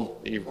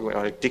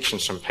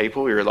addictions from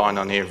people, you're relying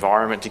on the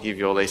environment to give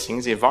you all these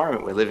things. The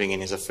environment we're living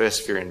in is a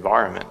first sphere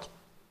environment.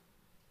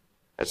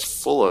 It's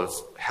full of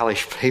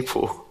hellish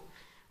people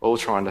all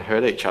trying to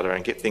hurt each other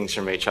and get things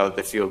from each other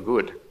to feel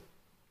good.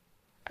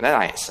 And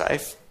that ain't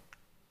safe.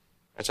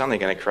 It's only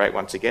going to create,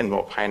 once again,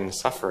 more pain and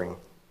suffering.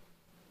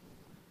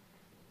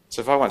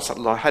 So if I want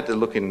something, I had to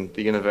look in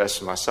the universe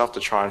for myself to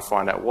try and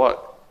find out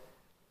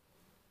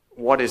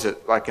what is it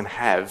I can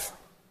have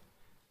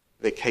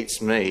that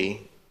keeps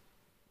me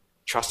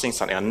trusting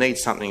something. I need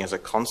something as a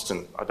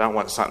constant. I don't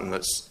want something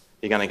that's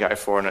you're going to go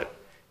for and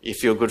you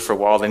feel good for a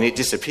while, then it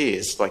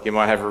disappears. Like you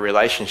might have a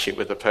relationship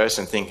with a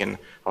person thinking,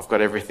 I've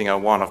got everything I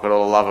want, I've got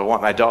all the love I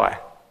want, and they die.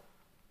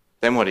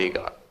 Then what do you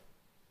got?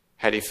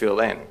 How do you feel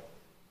then?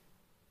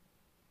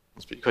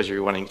 It's because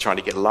you're trying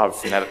to get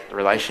love from that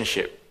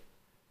relationship.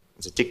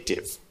 It's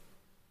addictive.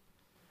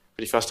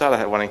 But if I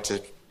started wanting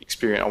to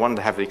experience, I wanted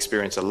to have the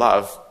experience of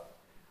love,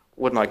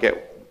 wouldn't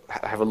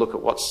I have a look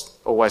at what's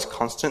always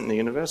constant in the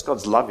universe?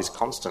 God's love is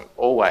constant,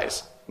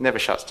 always, never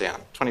shuts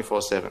down,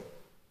 24/7.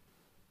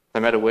 No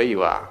matter where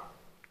you are,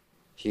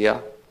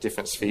 here,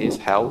 different spheres,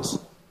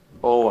 hells,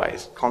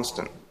 always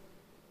constant.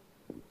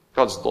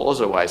 God's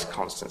laws are always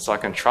constant, so I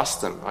can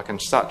trust them. I can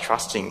start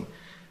trusting,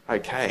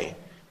 okay,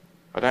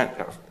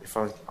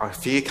 if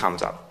fear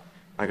comes up,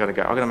 I've got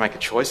to make a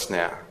choice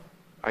now.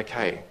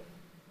 Okay,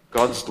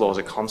 God's laws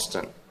are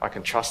constant. I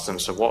can trust them,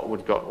 so what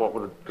would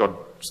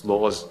God's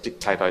laws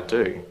dictate I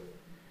do?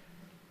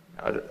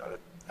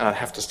 And I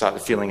have to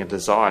start feeling a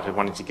desire to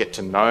wanting to get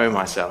to know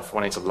myself,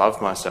 wanting to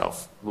love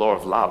myself, law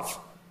of love.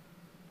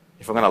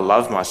 If I'm going to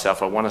love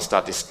myself, I want to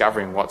start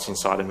discovering what's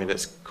inside of me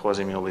that's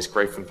causing me all this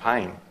grief and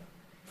pain.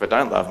 If I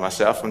don't love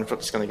myself, I'm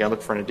just going to go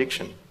look for an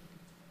addiction.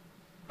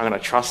 I'm going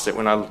to trust that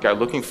when I go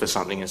looking for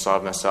something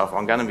inside myself,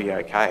 I'm going to be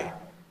okay.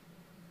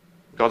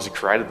 God's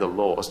created the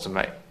laws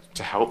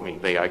to help me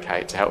be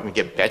okay, to help me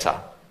get better.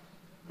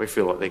 We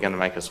feel like they're going to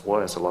make us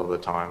worse a lot of the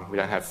time. We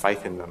don't have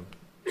faith in them.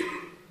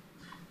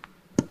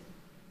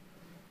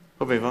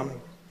 We'll move on.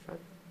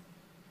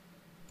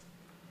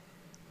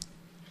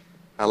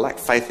 I lack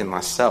faith in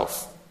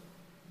myself.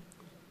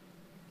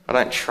 I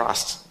don't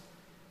trust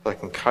that I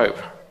can cope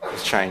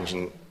with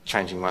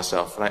changing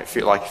myself. I don't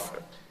feel like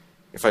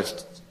if I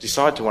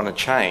decide to want to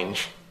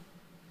change,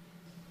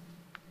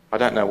 I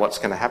don't know what's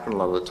going to happen a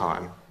lot of the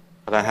time.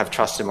 I don't have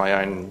trust in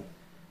my own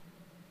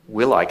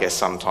will, I guess,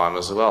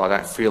 sometimes as well. I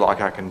don't feel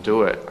like I can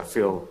do it. I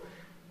feel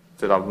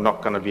that I'm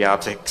not going to be able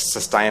to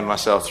sustain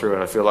myself through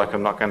it. I feel like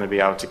I'm not going to be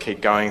able to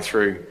keep going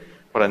through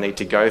what I need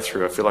to go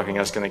through. I feel like I'm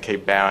just going to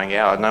keep bowing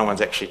out. No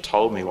one's actually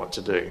told me what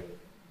to do.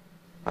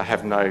 I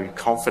have no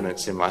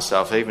confidence in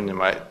myself, even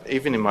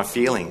in my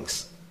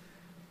feelings.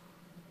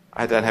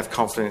 I don't have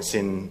confidence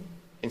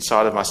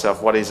inside of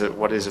myself. What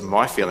is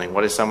my feeling?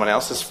 What is someone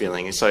else's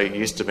feeling? You're so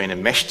used to being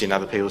enmeshed in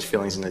other people's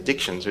feelings and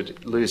addictions, we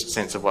lose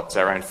sense of what's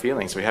our own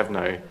feelings. We have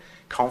no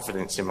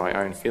confidence in my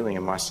own feeling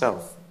and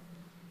myself.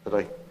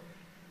 But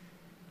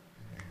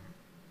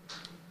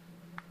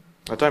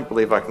I don't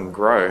believe I can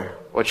grow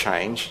or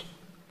change.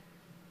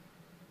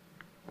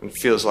 And it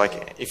feels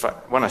like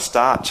when I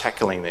start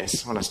tackling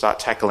this, when I start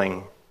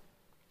tackling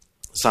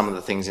some of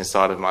the things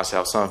inside of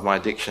myself, some of my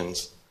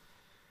addictions,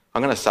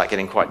 I'm going to start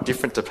getting quite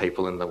different to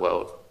people in the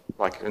world,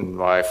 like in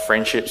my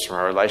friendships,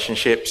 my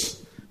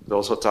relationships with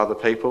all sorts of other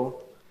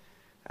people.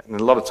 And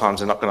a lot of times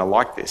they're not going to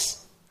like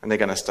this, and they're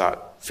going to start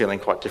feeling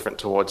quite different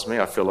towards me.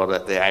 I feel a lot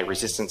of their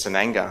resistance and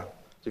anger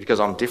because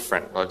I'm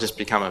different. I've just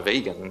become a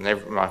vegan,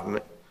 and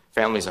my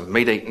family's a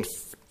meat-eating,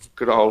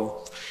 good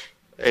old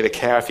eat a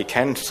cow if you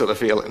can sort of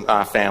feel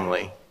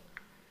family.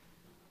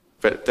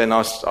 But then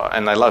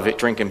and they love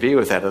drinking beer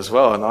with that as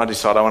well, and I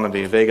decide I want to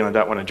be a vegan, I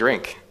don't want to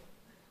drink.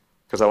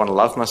 Because I want to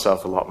love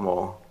myself a lot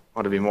more. I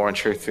want to be more in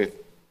truth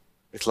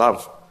with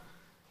love.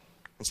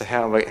 And so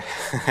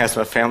how's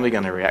my family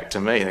going to react to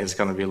me? There's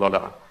going to be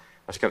I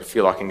just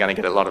feel like I'm going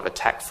to get a lot of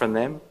attack from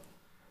them.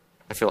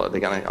 I feel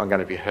like I'm going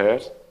to be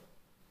hurt.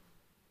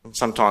 And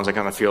sometimes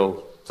I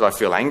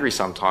feel angry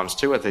sometimes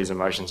too at these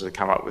emotions that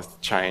come up with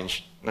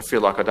change. And I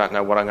feel like I don't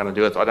know what I'm going to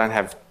do with it.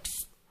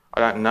 I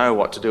don't know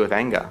what to do with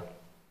anger.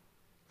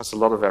 That's a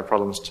lot of our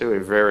problems too. We're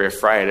very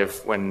afraid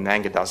of when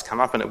anger does come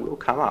up, and it will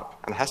come up,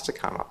 and has to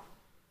come up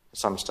at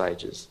some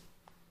stages.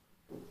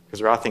 Because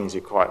there are things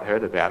you're quite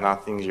hurt about, and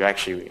other things you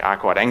actually are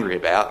quite angry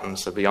about, and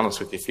so be honest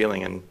with your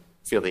feeling and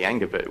feel the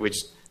anger, but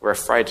we're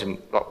afraid to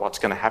what's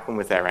going to happen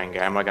with our anger.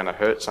 Am I going to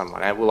hurt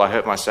someone? Will I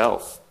hurt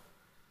myself?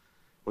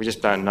 We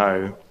just don't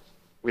know.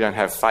 We don't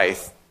have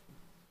faith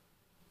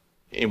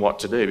in what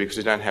to do because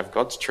we don't have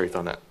God's truth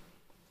on it.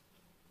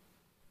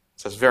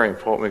 So it's very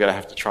important. We're going to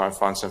have to try and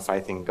find some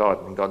faith in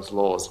God and God's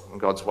laws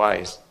and God's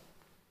ways.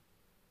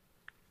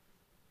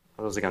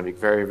 Otherwise they're going to be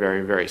very,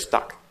 very, very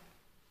stuck,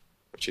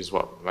 which is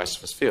what most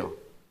of us feel.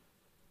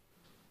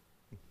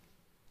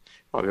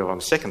 Might be on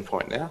the second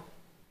point now.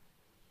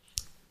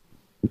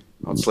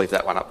 I'll just leave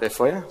that one up there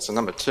for you. So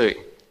number 2.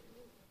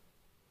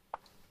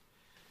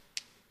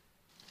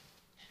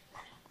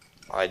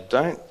 I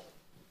don't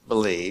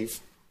believe...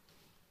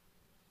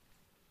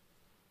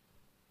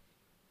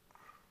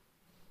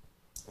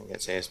 I think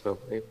that's how you spell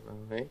believe.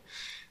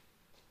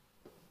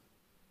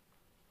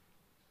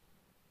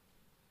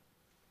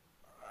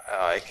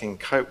 I can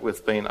cope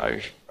with being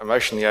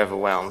emotionally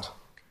overwhelmed.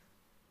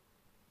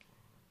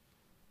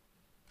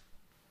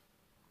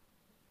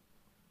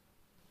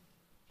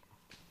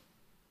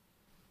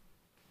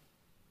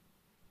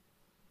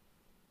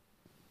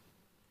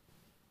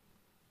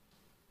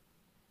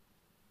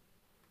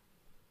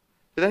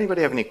 Did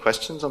anybody have any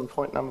questions on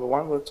point number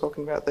 1 we were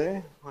talking about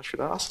there? I should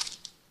ask.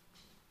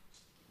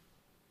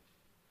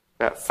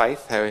 About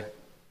faith, how you're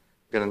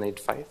going to need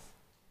faith.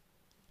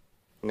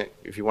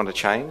 If you want to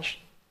change.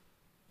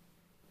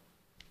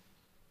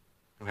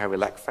 And how we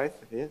lack faith.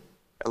 Yeah,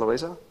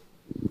 Eloisa?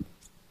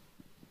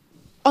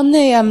 On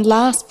the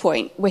last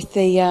point with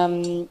the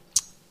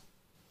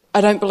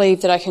I don't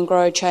believe that I can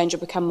grow, change or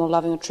become more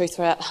loving or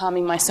truthful without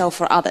harming myself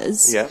or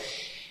others. Yeah.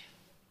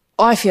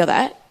 I feel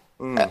that.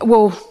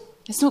 Well,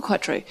 it's not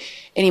quite true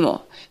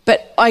anymore.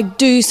 But I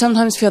do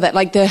sometimes feel that,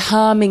 like the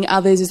harming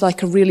others is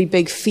like a really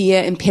big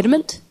fear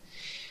impediment.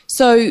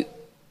 So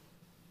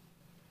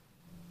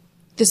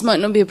this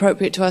might not be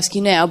appropriate to ask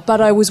you now, but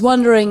I was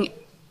wondering,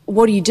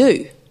 what do you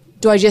do?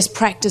 Do I just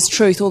practice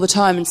truth all the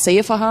time and see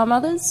if I harm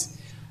others?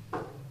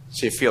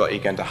 So you feel like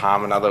you're going to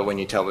harm another when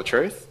you tell the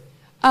truth?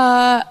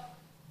 Oh,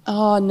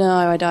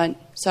 no, I don't.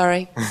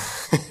 Sorry.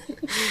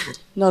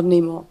 Not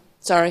anymore.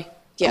 Sorry.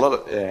 Yeah.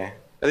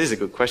 That is a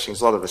good question,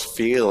 because a lot of us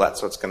feel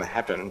that's what's going to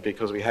happen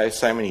because we have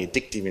so many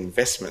addictive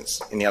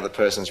investments in the other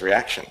person's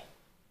reaction.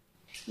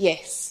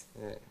 Yes.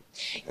 Yeah.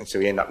 And so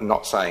we end up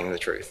not saying the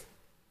truth.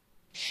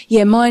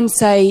 Yeah, mine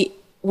say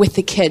with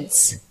the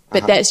kids,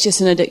 but that's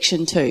just an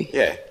addiction too.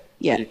 Yeah.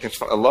 Yeah. You can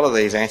a lot of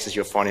these answers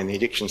you'll find in the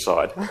addiction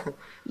side.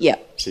 Yeah.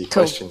 To your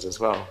Cool. questions as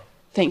well.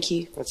 Thank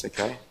you. That's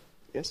okay.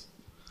 Yes?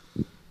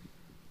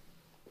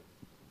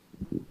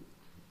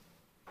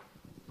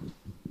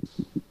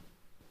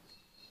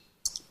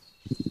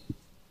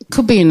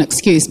 Could be an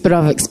excuse, but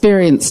I've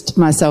experienced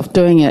myself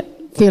doing it,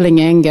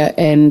 feeling anger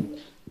and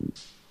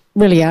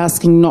really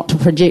asking not to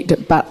project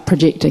it, but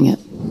projecting it.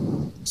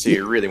 So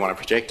you really want to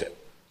project it.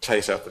 Tell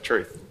yourself the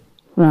truth.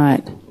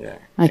 Right. Yeah.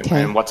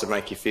 Okay. And what's it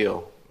make you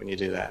feel when you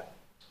do that?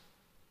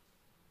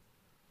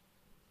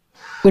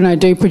 When I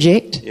do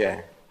project?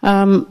 Yeah.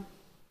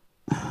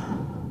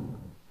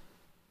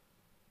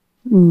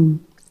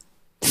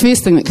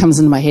 First thing that comes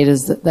into my head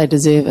is that they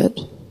deserve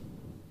it.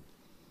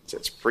 So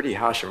it's a pretty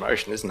harsh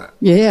emotion, isn't it?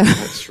 Yeah.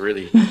 It's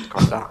really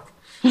quite dark.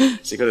 So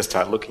you've got to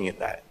start looking at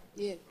that.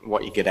 Yeah.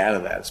 What you get out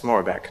of that. It's more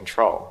about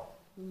control.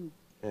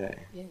 Yeah.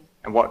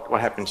 And what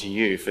happened to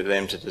you for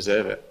them to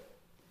deserve it?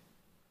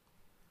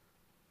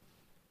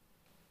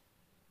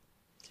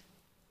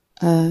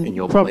 In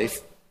your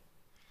belief?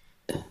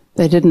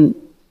 They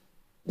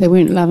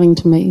weren't loving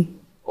to me.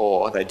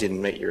 Or they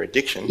didn't meet your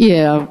addiction.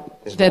 Yeah,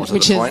 They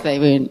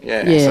weren't.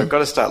 Yeah. So I've got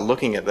to start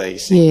looking at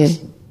these things.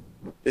 Yeah.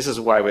 This is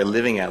the way we're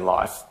living our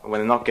life. When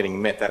they're not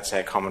getting met, that's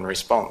our common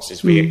response,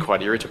 is we get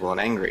quite irritable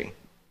and angry.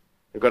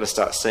 We've got to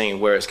start seeing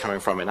where it's coming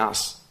from in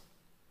us.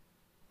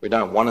 We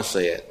don't want to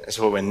see it. That's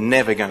why we're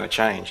never going to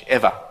change,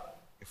 ever,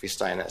 if we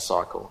stay in that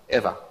cycle,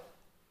 ever.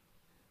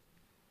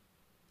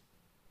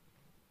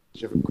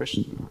 Did you have a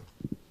question?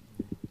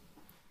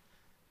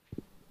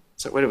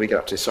 So where do we get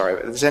up to? Sorry,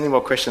 is there any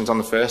more questions on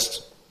the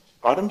first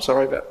item? I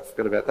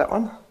forgot about that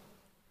one.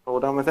 All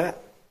done with that?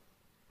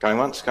 Going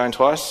once, going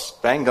twice,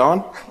 bang,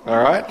 gone.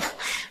 All right.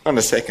 On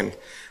the second.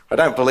 I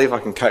don't believe I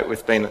can cope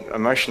with being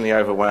emotionally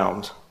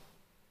overwhelmed.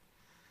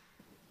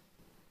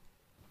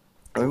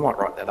 We might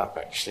write that up,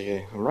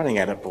 actually. I'm running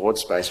out of board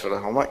space, but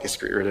I might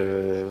just get rid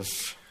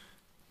of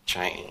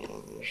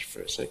change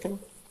for a second.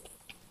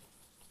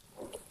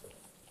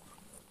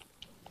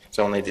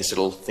 So I'll need this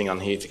little thing on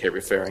here to keep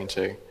referring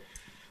to.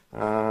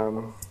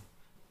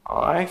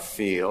 I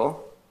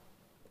feel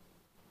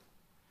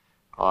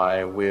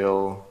I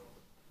will... ...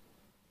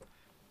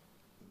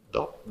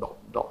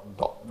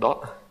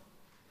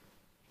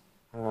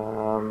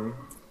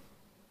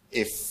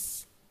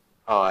 if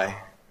I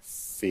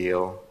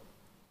feel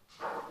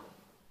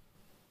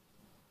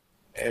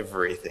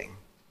everything.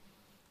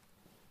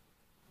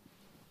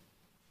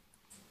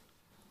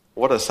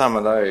 what are some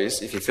of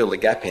those, if you fill the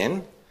gap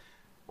in,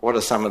 what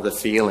are some of the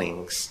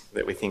feelings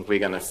that we think we're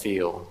going to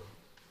feel?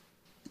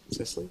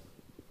 Cecily?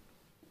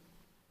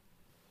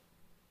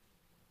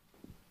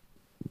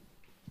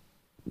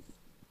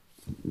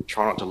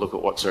 Try not to look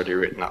at what's already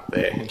written up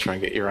there and try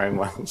and get your own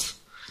ones.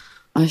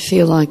 I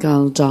feel like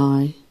I'll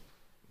die.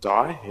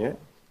 Die, yeah.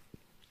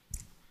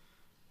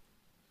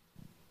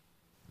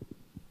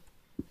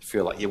 You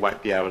feel like you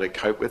won't be able to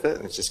cope with it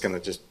and it's just going to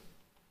just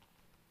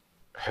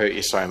hurt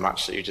you so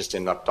much that you just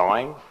end up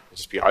dying. It'll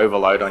just be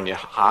overload on your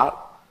heart.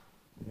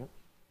 Yep.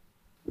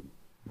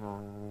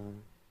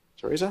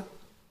 Teresa?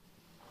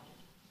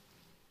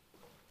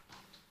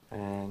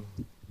 And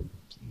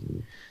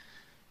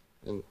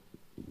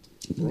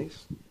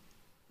Denise?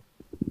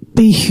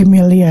 Be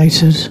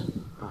humiliated.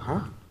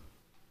 Uh-huh.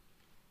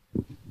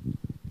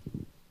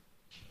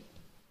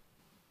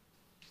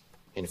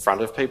 In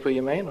front of people,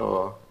 you mean,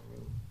 or?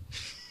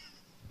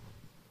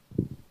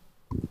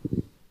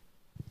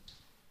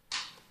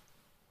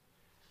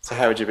 So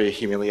how would you be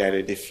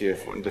humiliated if you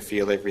wanted to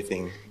feel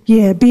everything?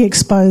 Yeah, be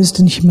exposed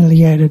and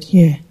humiliated,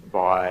 yeah.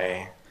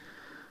 By?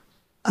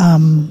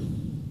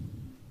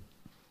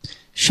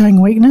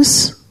 Showing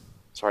weakness.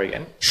 Sorry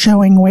again?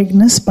 Showing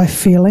weakness by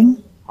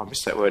feeling. I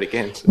missed that word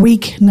again.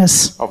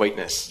 Weakness. Oh,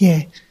 weakness.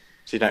 Yeah.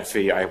 So you don't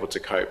feel you're able to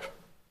cope?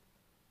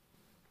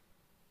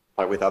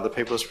 Like with other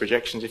people's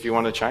projections if you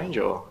want to change,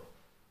 or?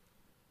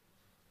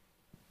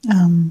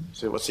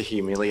 So what's the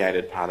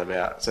humiliated part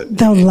about?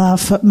 They'll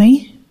laugh at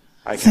me.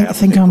 Okay,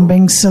 think I'm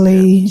being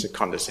silly. Yeah, so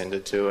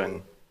condescended to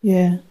and...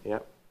 Yeah.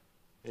 Yep.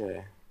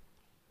 Yeah.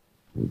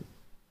 Yep.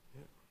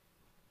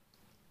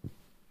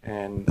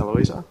 And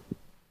Eloisa?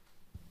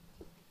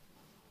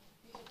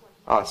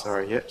 Oh,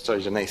 sorry, yep.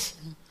 Sorry, Janice.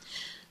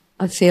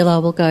 I feel I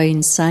will go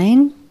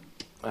insane.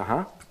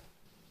 Uh-huh.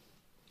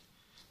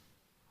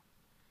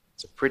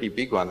 It's a pretty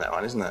big one, that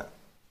one, isn't it?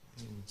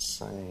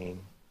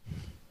 Insane.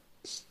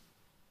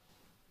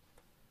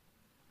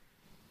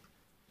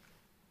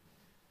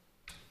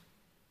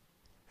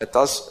 It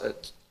does.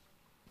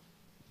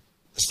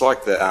 It's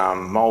like the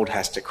mould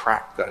has to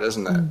crack, though,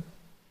 doesn't it?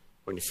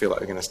 When you feel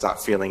like we're going to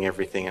start feeling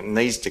everything, it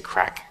needs to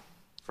crack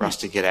for us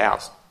to get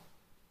out,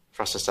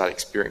 for us to start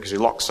experiencing. Because we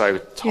lock so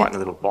tight in a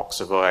little box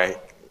of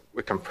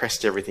we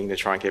compressed everything to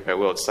try and keep our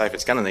world safe.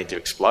 It's going to need to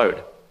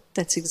explode.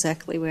 That's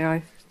exactly where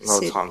I. A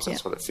lot of times,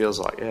 that's what it feels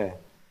like. Yeah,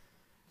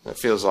 and it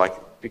feels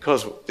like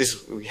because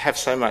we have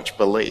so much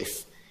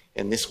belief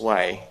in this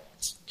way.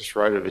 This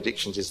road of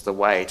addictions is the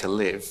way to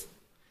live.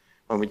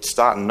 When we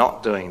start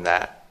not doing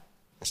that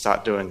and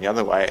start doing the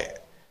other way,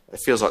 it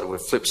feels like we're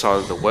flip side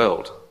of the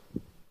world.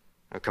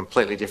 We're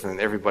completely different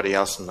than everybody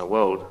else in the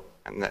world.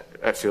 And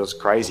that feels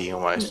crazy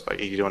almost, like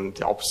you're doing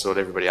the opposite of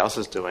what everybody else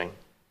is doing.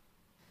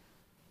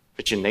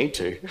 But you need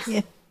to.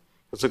 Yeah.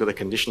 Let's look at the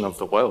condition of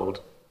the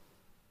world.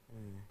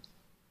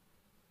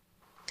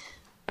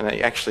 And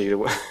actually,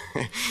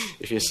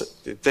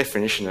 the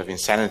definition of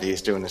insanity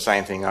is doing the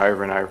same thing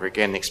over and over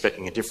again,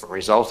 expecting a different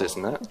result,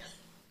 isn't it?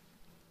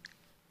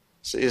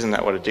 So isn't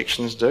that what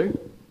addictions do?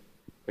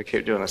 We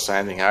keep doing the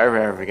same thing over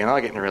and over again.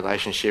 I get in a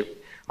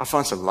relationship, I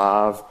find some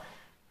love,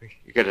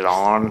 you get it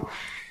on, it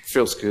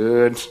feels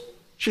good.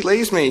 She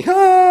leaves me.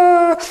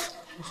 Ah!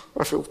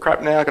 I feel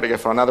crap now, I've got to go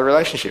find another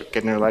relationship.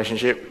 Get in a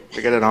relationship,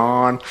 we get it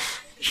on.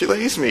 She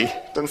leaves me,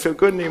 doesn't feel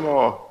good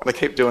anymore. And I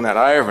keep doing that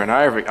over and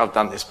over. I've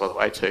done this, by the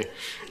way, too.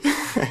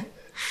 And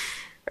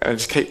I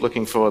just keep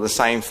looking for the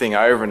same thing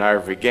over and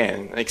over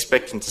again and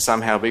expecting to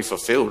somehow be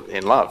fulfilled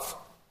in love.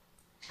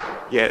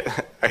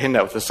 Yet I end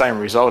up with the same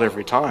result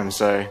every time.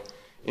 So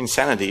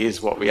insanity is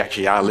what we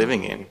actually are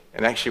living in.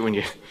 And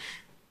actually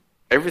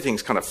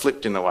everything's kind of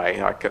flipped in a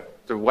way.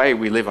 Like the way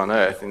we live on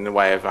earth in the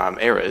way of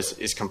errors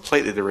is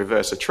completely the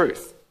reverse of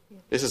truth. Yeah.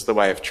 This is the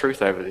way of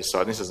truth over this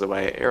side. This is the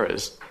way of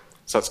errors.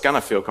 So it's going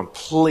to feel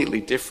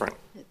completely different.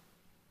 Yeah.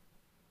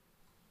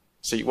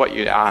 So what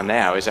you are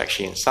now is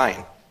actually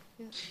insane.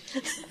 Yeah.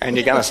 And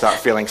you're going to start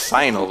feeling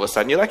sane all of a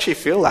sudden. You'll actually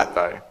feel that,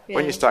 though. Yeah.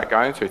 When you start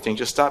going through things,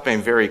 you'll start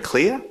being very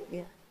clear.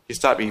 Yeah. You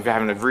start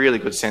having a really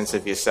good sense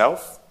of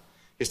yourself.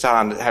 You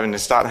start having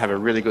to have a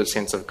really good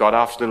sense of God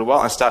after a little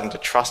while and starting to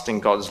trust in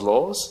God's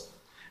laws.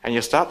 And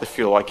you'll start to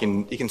feel like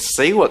you can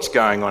see what's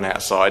going on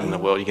outside in the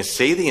world. You can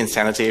see the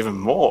insanity even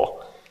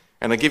more.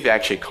 And it'll give you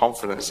actually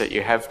confidence that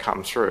you have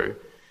come through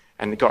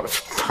and got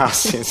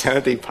past the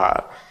insanity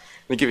part.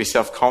 And give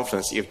yourself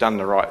confidence that you've done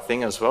the right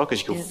thing as well,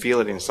 because you can feel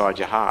it inside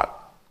your heart.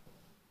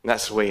 And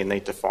that's where you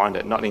need to find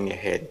it, not in your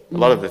head. A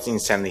lot of the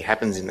insanity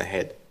happens in the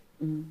head,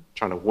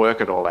 trying to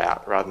work it all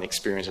out rather than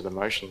experience it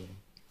emotionally.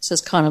 So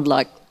it's kind of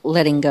like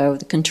letting go of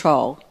the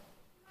control.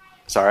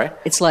 Sorry?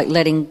 It's like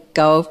letting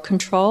go of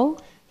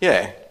control?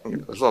 Yeah.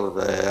 There's a lot of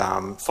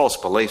the false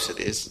beliefs it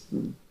is,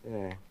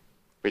 yeah,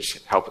 which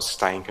help us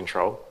stay in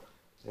control.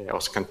 Yeah,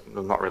 also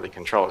not really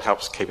control, it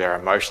helps keep our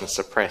emotions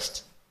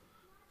suppressed.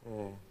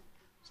 Yeah.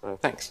 So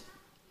thanks.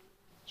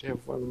 Do you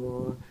have one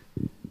more?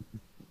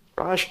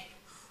 Raj?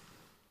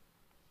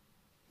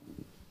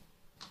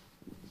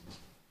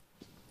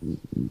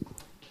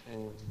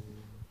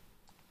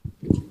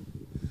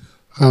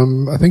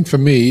 I think for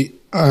me,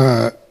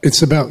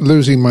 It's about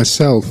losing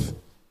myself,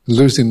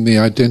 losing the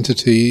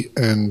identity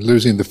and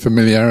losing the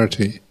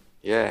familiarity.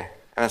 Yeah,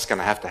 and that's going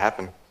to have to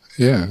happen.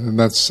 Yeah, and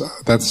that's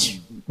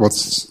what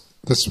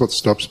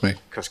stops me.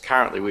 Because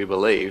currently we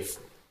believe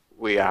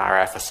we are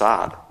our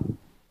facade,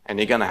 and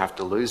you're going to have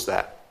to lose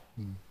that.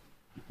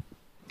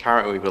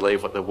 Currently we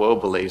believe what the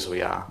world believes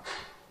we are.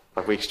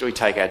 Like we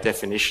take our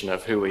definition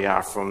of who we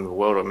are from the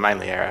world, or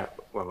mainly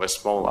when we're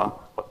smaller,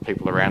 what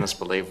people around us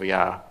believe we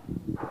are.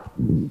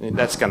 You're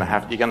going to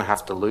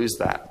have to lose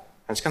that.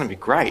 And it's going to be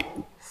great.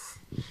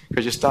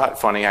 Because you start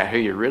finding out who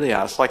you really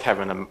are. It's like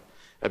having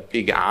a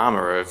big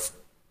armour of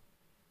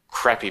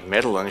crappy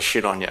metal and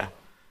shit on you.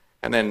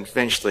 And then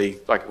eventually,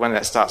 like when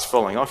that starts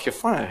falling off, you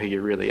find out who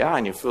you really are,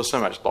 and you feel so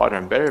much lighter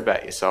and better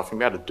about yourself, and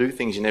be able to do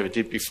things you never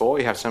did before.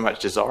 You have so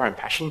much desire and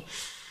passion.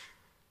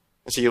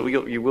 And so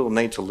you will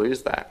need to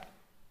lose that.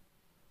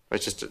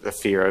 It's just the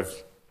fear of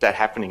that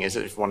happening, is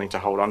it, wanting to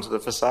hold on to the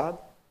facade?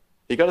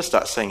 You've got to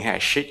start seeing how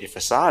shit your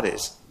facade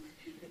is.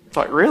 It's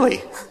like,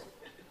 really?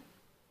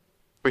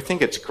 We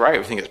think it's great,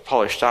 we think it's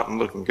polished up and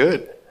looking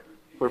good.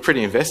 We're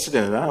pretty invested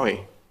in it, aren't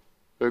we?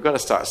 But we've got to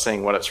start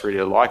seeing what it's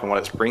really like and what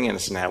it's bringing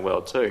us in our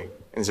world too.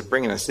 And is it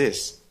bringing us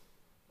this?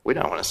 We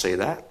don't want to see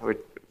that.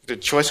 The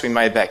choice we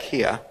made back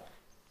here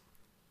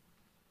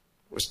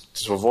was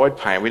to avoid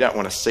pain. We don't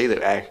want to see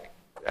that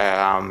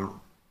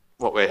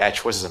our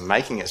choices are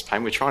making us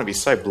pain. We're trying to be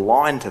so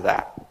blind to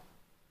that.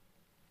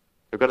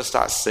 We've got to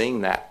start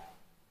seeing that.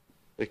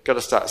 We've got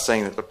to start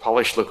seeing that the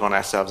polished look on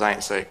ourselves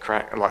ain't so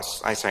crack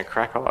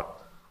hot.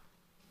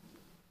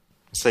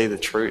 See the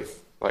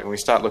truth. Like when we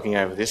start looking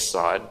over this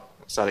side,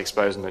 start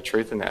exposing the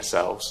truth in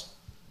ourselves,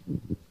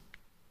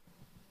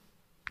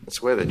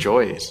 that's where the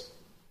joy is,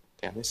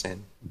 down this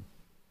end.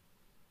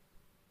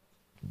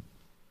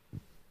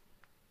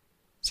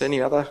 Is there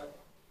any other?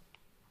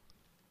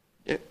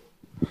 Yep.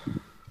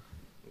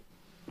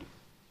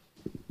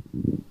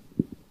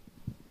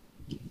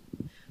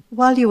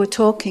 While you were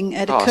talking,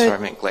 it occurred... sorry, I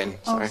meant Glenn.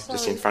 Sorry,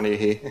 just in front of you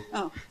here.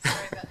 Oh,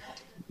 sorry about that.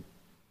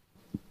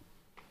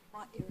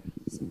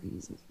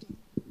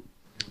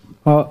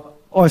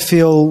 I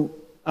feel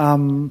I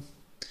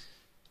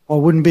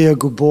wouldn't be a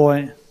good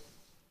boy.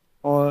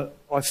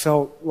 I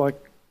felt like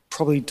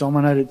probably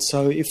dominated.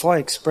 So if I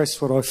express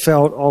what I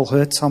felt, I'll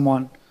hurt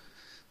someone,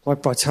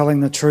 like by telling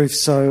the truth.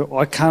 So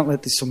I can't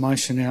let this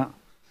emotion out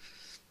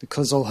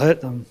because I'll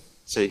hurt them.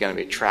 So you're going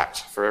to be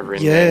trapped forever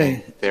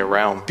in their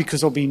realm.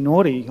 Because I'll be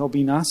naughty. I'll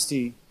be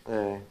nasty.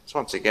 Yeah. So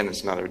once again,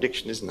 it's another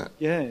addiction, isn't it?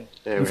 Yeah.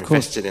 We're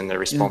invested in the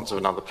response of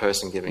another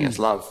person giving us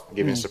love,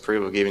 giving us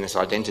approval, giving us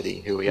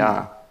identity, who we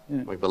are.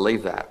 Yeah. We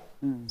believe that.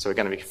 Yeah. So we're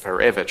going to be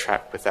forever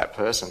trapped with that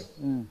person.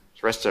 Yeah.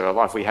 The rest of our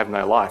life, we have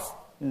no life.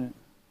 Yeah.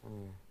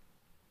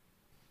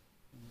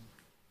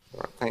 All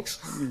right, thanks.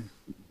 Yeah.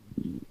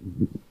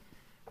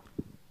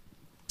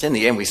 In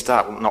the end, we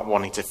start not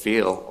wanting to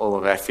feel all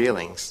of our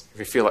feelings. If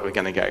we feel like we're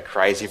going to go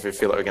crazy, if we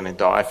feel like we're going to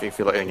die, if we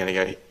feel like we're going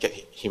to get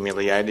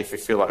humiliated, if we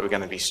feel like we're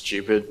going to be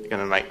stupid, we're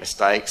going to make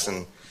mistakes,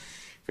 and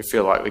if we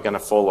feel like we're going to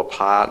fall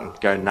apart and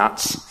go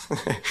nuts,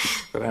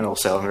 they don't all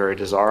sound very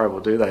desirable,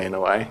 do they, in a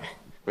way?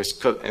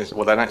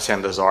 Well, they don't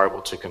sound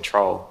desirable to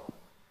control,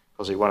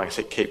 because we want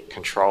to keep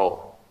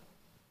control.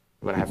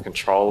 We want to have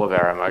control of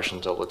our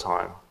emotions all the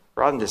time,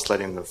 rather than just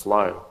letting them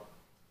flow,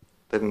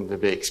 letting them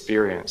be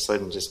experienced,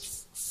 letting them just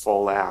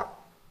fall out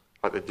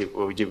like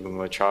what we did when we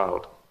were a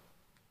child.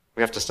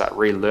 We have to start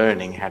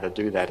relearning how to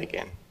do that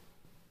again.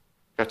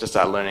 We have to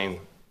start learning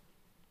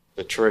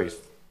the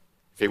truth.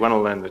 If we want to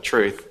learn the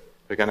truth,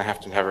 we're going to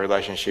have a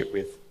relationship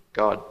with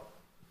God.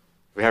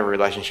 If we have a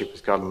relationship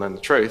with God and learn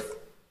the truth,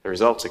 the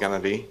results are going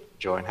to be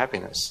joy and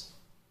happiness.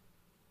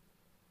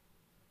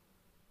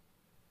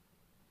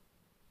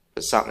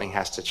 But something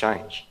has to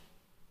change.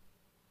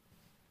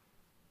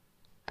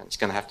 And it's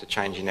going to have to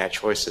change in our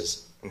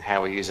choices and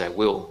how we use our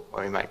will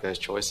when we make those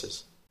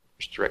choices,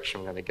 which direction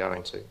we're going to go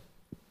into.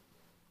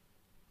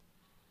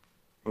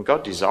 And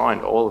God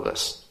designed all of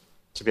us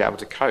to be able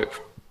to cope.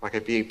 Like,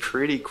 it'd be a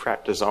pretty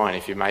crap design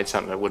if you made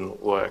something that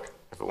wouldn't work,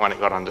 when it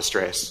got under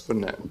stress,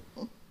 wouldn't it?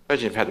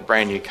 Imagine if you had a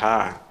brand new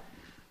car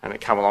and it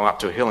come along up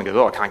to a hill and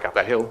goes, I can't go up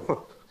that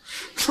hill.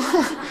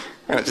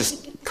 And it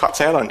just cuts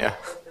out on you.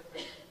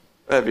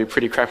 That'd be a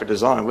pretty crappy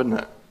design, wouldn't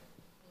it?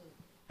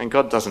 And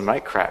God doesn't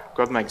make crap.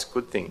 God makes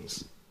good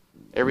things.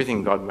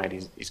 Everything God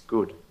made is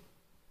good.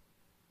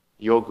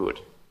 You're good.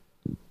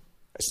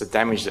 It's the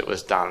damage that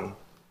was done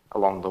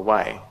along the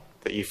way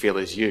that you feel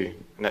is you,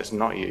 and that's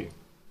not you.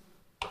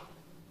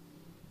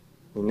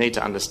 You need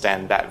to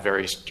understand that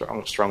very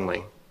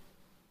strongly.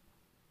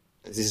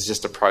 This is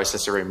just a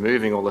process of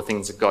removing all the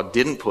things that God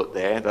didn't put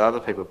there, that other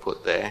people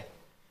put there.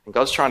 And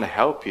God's trying to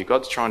help you.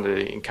 God's trying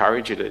to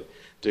encourage you to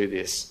do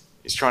this.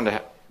 He's trying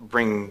to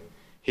bring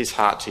his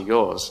heart to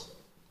yours.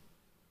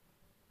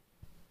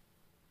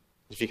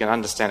 If you can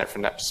understand it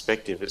from that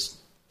perspective,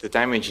 the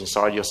damage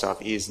inside yourself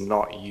is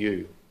not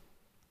you.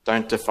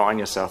 Don't define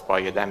yourself by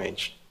your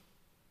damage.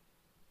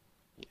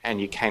 And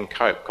you can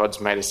cope.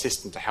 God's made a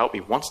system to help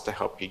you, wants to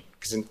help you,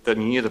 because he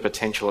knew the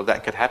potential of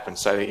that could happen.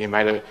 So he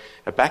made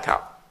a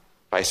backup.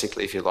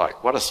 basically, if you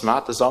like. What a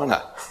smart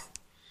designer.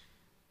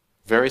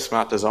 Very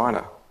smart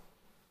designer.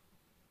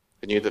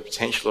 Who knew the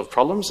potential of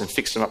problems and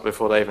fixed them up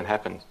before they even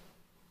happened.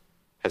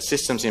 Had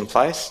systems in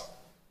place.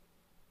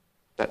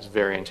 That's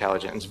very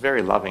intelligent and it's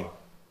very loving.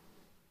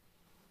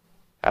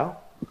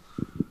 Al?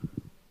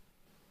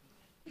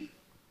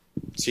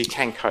 So you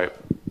can cope.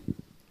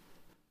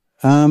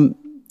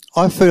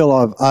 I feel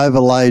I've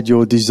overlaid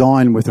your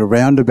design with a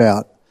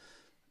roundabout.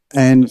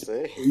 And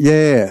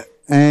yeah,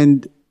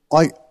 and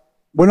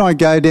when I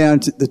go down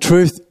to the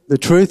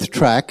truth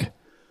track,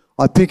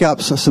 I pick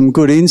up some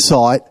good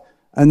insight,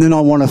 and then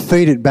I want to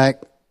feed it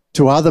back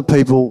to other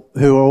people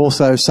who are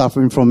also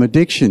suffering from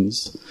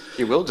addictions.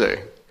 You will do.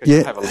 Because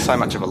you have so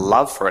much of a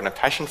love for it and a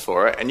passion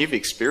for it, and you've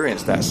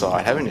experienced that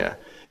side, haven't you?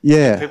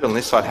 Yeah. People on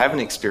this side haven't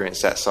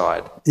experienced that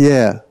side.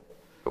 Yeah.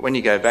 But when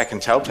you go back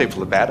and tell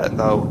people about it,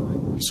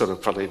 they'll sort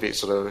of probably be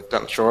sort of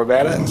unsure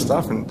about it and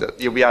stuff, and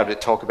you'll be able to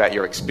talk about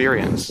your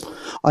experience.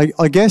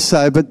 I guess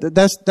so, but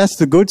that's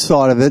the good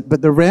side of it.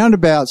 But the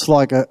roundabout's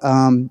like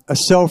a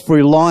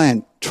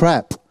self-reliant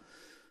trap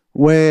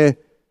where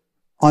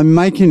I'm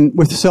making,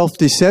 with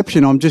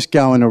self-deception, I'm just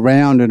going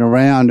around and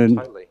around, and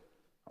totally.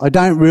 I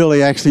don't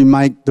really actually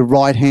make the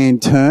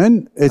right-hand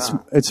turn.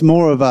 It's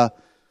more of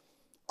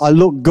I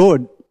look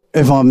good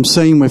if I'm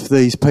seen with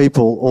these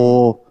people,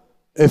 or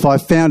if I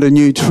found a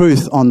new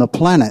truth on the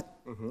planet,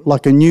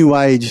 like a new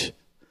age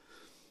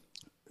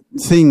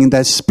thing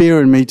that's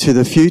spearing me to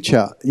the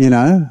future, you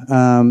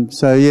know.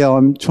 So, yeah,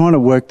 I'm trying to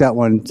work that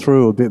one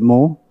through a bit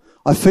more.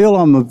 I feel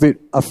I'm a bit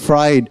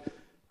afraid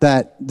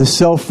that the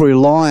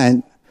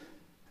self-reliant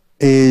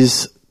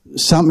is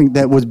something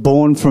that was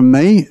born from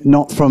me,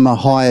 not from a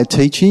higher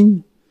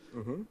teaching.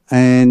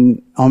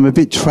 And I'm a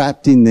bit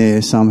trapped in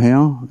there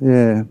somehow,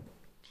 yeah.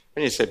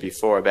 When you said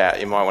before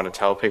about you might want to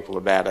tell people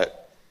about it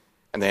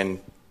and then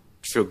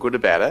feel good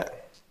about it,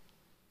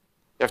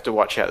 you have to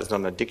watch out there's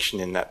not an addiction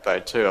in that though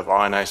too. If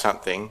I know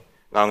something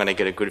and I'm going to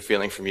get a good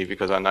feeling from you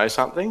because I know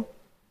something,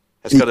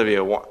 it's got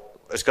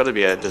to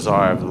be a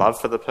desire of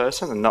love for the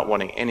person and not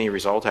wanting any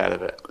result out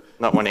of it,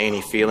 not wanting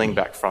any feeling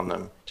back from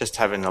them, just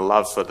having a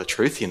love for the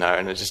truth, you know,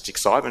 and it's just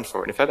excitement for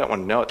it. And if they don't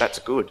want to know it, that's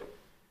good.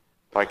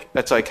 Like,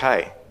 that's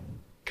okay,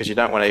 because you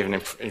don't want to even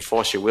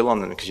enforce your will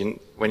on them, because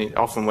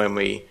often when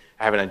we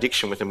have an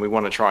addiction with them, we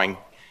want to try and,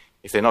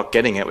 if they're not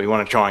getting it, we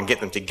want to try and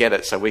get them to get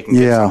it so we can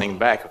get something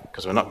back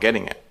because we're not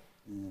getting it.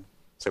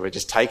 So we're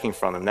just taking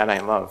from them. That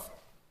ain't love.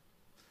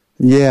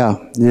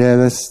 Yeah,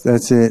 that's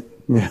it.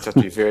 Yeah. You have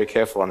to be very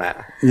careful on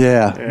that.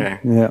 Yeah.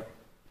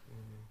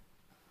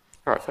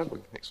 All right, Fab,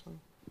 next one.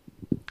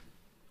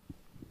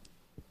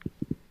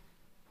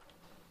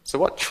 So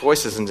what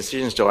choices and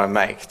decisions do I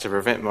make to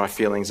prevent my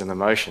feelings and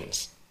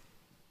emotions?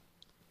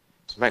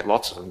 So we make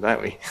lots of them,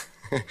 don't we?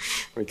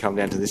 We come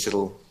down to this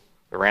little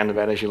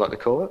roundabout, as you like to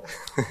call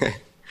it.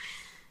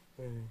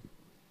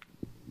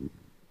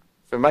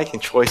 For making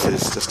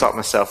choices to stop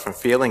myself from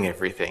feeling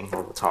everything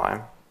all the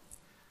time,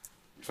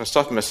 if I'm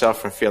stopping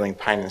myself from feeling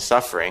pain and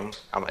suffering,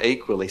 I'm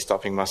equally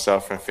stopping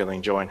myself from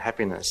feeling joy and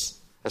happiness.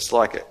 It's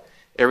like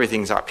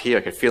everything's up here.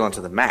 I can feel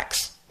into the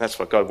max. That's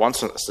what God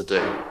wants us to do.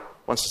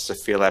 He wants us to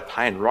feel our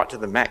pain right to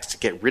the max to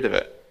get rid of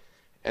it.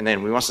 And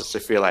then He wants us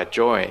to feel our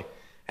joy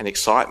and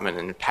excitement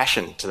and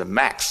passion to the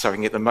max so we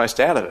can get the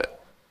most out of it.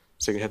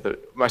 So you can have the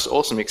most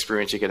awesome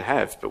experience you could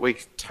have, but we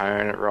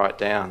tone it right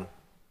down,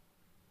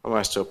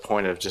 almost to a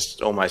point of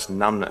just almost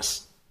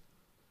numbness.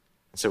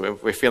 So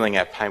we're feeling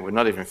our pain. We're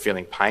not even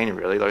feeling pain,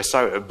 really. We're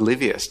so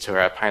oblivious to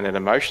our pain and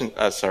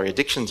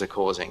addictions are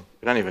causing.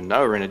 We don't even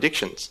know we're in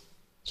addictions.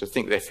 So we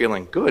think they're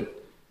feeling good.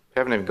 We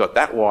haven't even got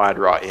that wired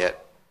right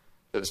yet,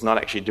 that it's not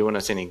actually doing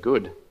us any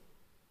good.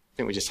 I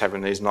think we're just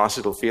having these nice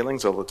little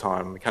feelings all the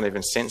time. We can't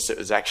even sense that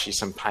there's actually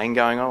some pain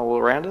going on all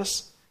around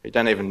us. We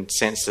don't even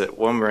sense that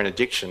when we're in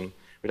addiction,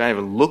 we don't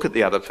even look at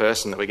the other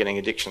person that we're getting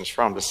addictions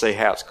from to see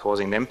how it's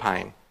causing them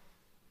pain.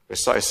 We're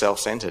so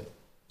self-centered,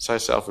 so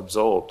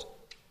self-absorbed,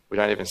 we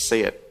don't even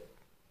see it.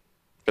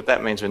 But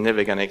that means we're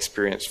never going to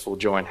experience full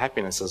joy and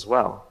happiness as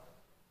well.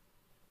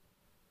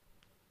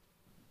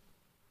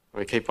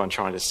 We keep on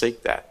trying to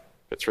seek that,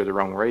 but through the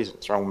wrong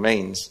reasons, wrong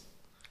means.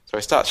 So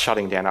we start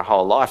shutting down our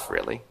whole life,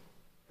 really.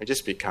 We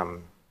just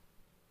become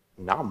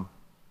numb,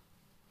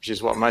 which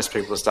is what most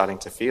people are starting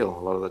to feel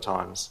a lot of the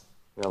times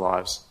in their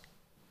lives.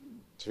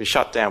 So if you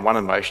shut down one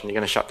emotion, you're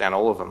going to shut down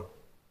all of them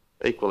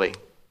equally.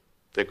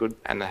 The good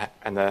and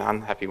the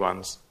unhappy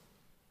ones,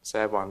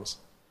 sad ones.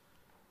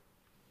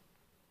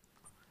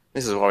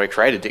 This is why we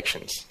create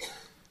addictions,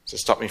 to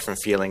stop me from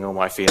feeling all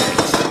my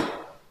feelings.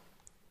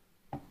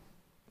 I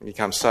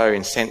become so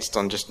incensed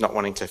on just not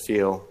wanting to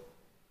feel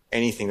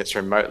anything that's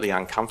remotely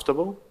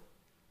uncomfortable.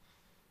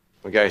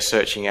 We go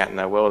searching out in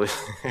the world.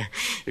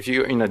 If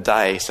you, in a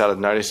day, started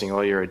noticing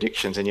all your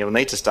addictions, and you'll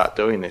need to start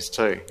doing this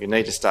too. You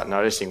need to start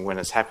noticing when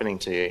it's happening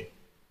to you,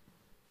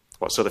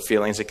 what sort of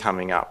feelings are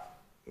coming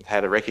up,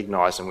 how to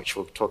recognise them, which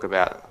we'll talk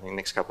about in the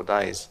next couple of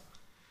days,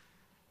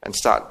 and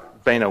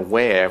start being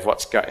aware of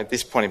what's going. At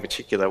this point in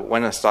particular,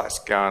 when it starts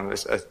going,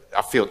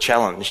 I feel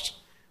challenged,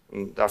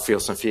 and I feel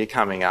some fear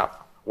coming up.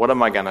 What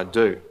am I going to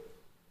do?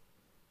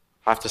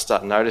 I have to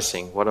start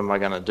noticing, what am I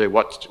going to do?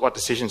 What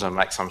decisions I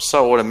make? So I'm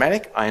so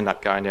automatic, I end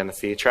up going down the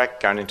fear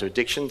track, going into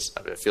addictions.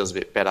 It feels a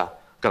bit better.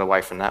 Got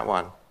away from that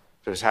one.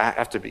 Because I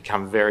have to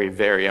become very,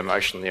 very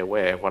emotionally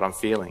aware of what I'm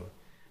feeling.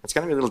 It's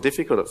going to be a little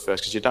difficult at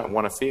first because you don't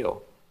want to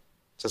feel.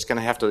 So it's going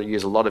to have to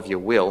use a lot of your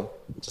will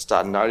to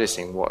start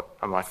noticing, what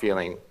am I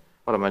feeling?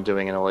 What am I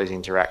doing in all these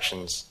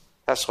interactions?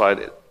 That's why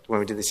when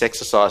we did this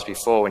exercise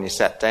before, when you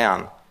sat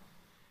down,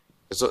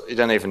 you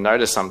don't even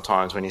notice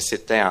sometimes when you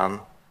sit down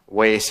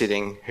where you're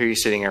sitting, who you're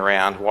sitting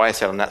around, why you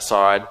sat on that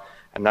side,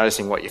 and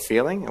noticing what you're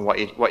feeling and what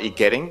you're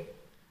getting. And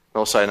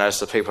also notice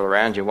the people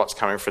around you, what's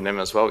coming from them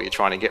as well, what you're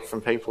trying to get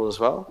from people as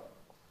well.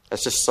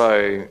 It's just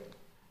so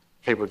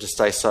people just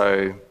stay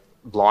so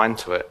blind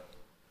to it.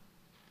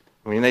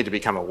 We need to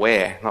become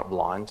aware, not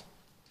blind.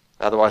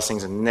 Otherwise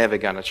things are never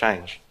going to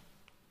change.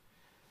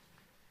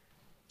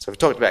 So we've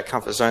talked about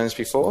comfort zones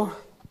before.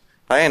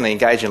 I only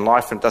engage in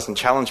life and it doesn't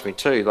challenge me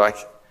too. Like,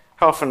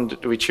 how often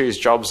do we choose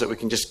jobs that we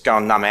can just go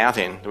and numb out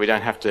in? We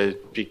don't have to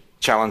be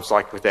challenged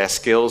like with our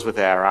skills, with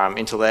our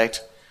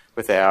intellect,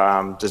 with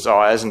our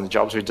desires and the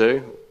jobs we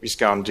do. We just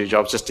go and do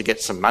jobs just to get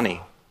some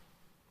money.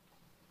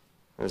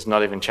 It's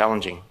not even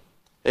challenging.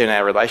 In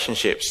our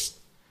relationships,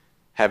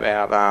 how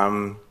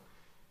about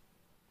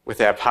with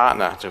our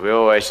partner? Do we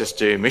always just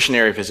do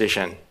missionary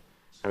position?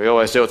 And we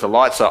always do it with the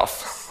lights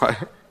off?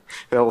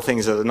 All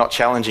things that are not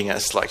challenging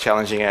us, like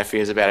challenging our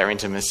fears about our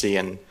intimacy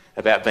and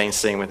about being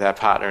seen with our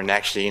partner and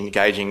actually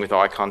engaging with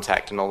eye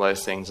contact and all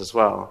those things as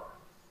well.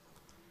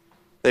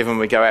 Even when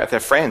we go out with our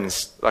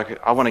friends, like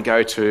I want to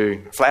go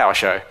to a flower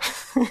show.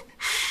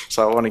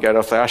 So I want to go to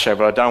a flower show,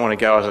 but I don't want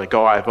to go as a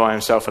guy by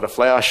himself at a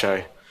flower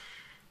show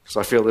because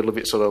I feel a little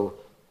bit sort of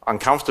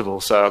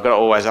uncomfortable. So I've got to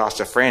always ask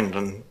a friend,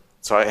 and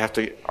so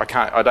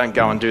I don't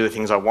go and do the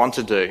things I want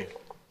to do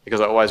because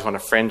I always want a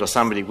friend or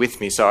somebody with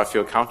me so I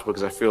feel comfortable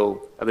because I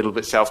feel a little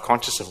bit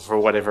self-conscious for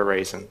whatever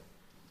reason.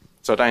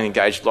 So I don't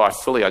engage life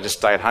fully. I just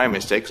stay at home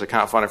instead because I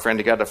can't find a friend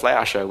to go to the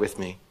flower show with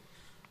me.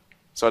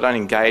 So I don't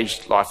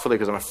engage life fully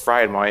because I'm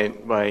afraid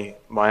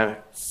my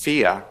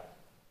fear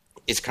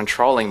is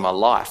controlling my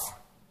life.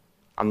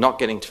 I'm not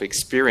getting to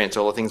experience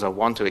all the things I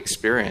want to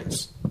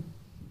experience.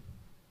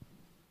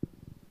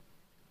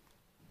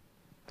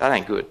 That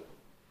ain't good.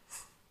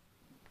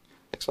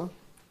 Next one.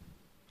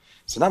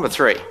 So number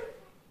 3.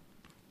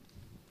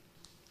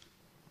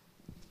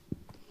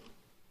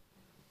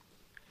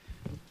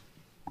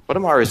 What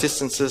are my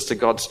resistances to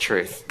God's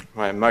truth?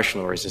 My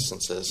emotional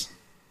resistances.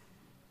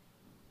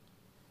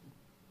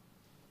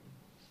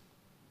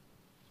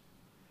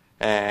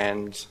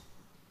 And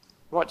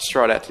I might just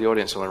throw it out to the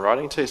audience while I'm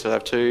writing too. So I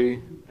have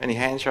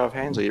any show of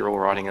hands, or you're all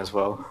writing as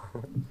well?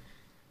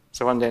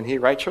 So one down here,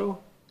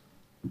 Rachel.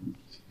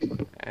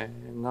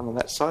 And none on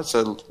that side,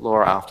 so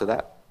Laura after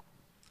that.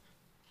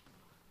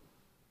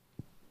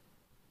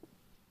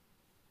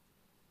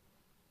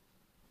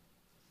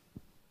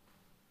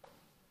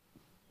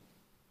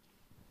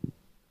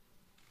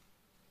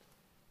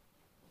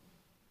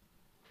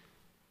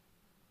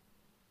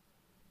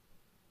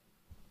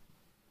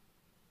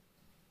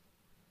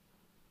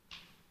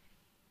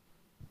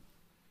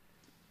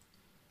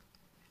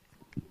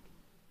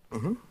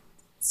 Mm-hmm.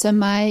 So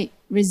my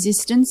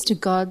resistance to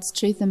God's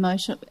truth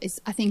emotion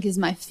I think is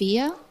my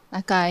fear.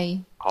 Like I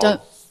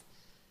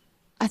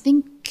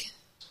think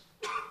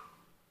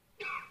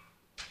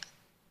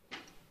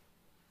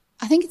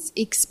it's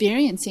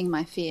experiencing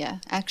my fear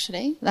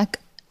actually. Like,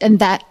 and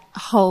that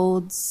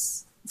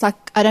holds, it's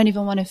like I don't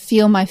even want to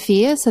feel my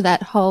fear, so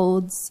that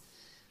holds,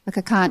 like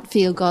I can't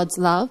feel God's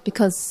love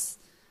because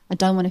I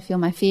don't want to feel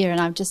my fear,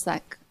 and I'm just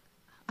like,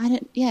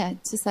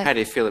 it's just like. How do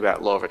you feel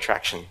about law of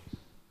attraction?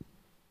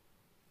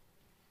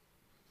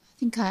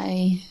 I think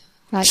I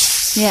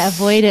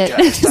avoid it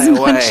as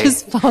much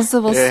as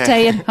possible. Yeah.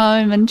 Stay at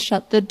home and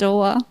shut the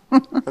door.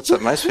 That's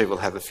what most people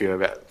have a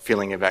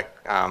feeling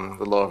about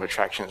the law of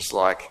attraction. It's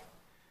like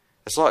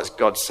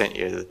God sent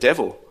you the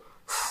devil,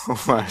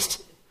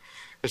 almost.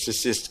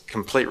 It's just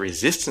complete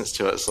resistance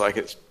to it. It's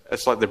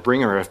like the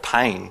bringer of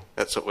pain.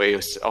 That's what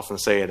we often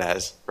see it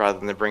as, rather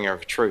than the bringer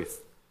of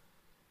truth.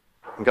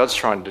 And God's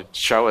trying to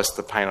show us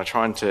the pain, or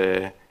trying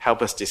to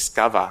help us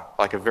discover,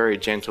 like a very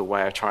gentle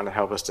way of trying to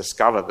help us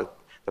discover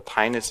the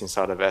pain that's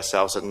inside of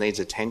ourselves that needs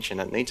attention.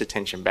 It needs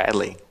attention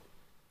badly.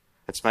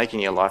 It's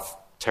making your life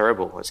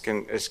terrible.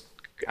 It's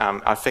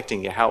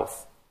affecting your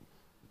health.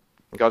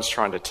 And God's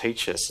trying to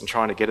teach us and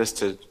trying to get us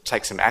to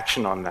take some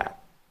action on that.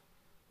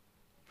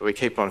 But we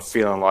keep on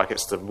feeling like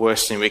it's the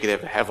worst thing we could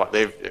ever have. Like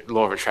the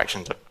law of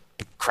attraction's a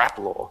crap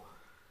law.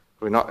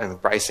 We're not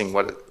embracing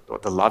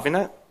what the love in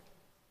it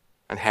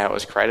and how it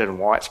was created and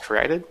why it's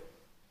created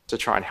to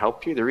try and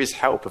help you. There is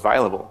help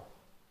available.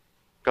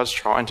 God's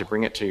trying to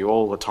bring it to you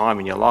all the time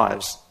in your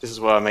lives. This is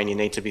what I mean. You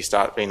need to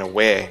start being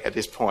aware at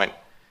this point.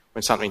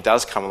 When something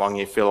does come along,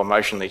 you feel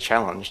emotionally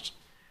challenged.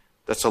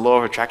 That's the law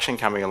of attraction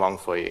coming along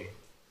for you.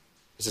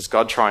 This is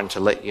God trying to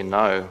let you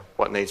know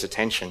what needs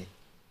attention.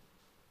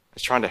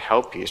 It's trying to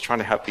help you. It's trying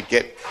to help you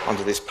get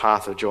onto this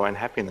path of joy and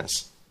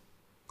happiness.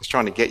 It's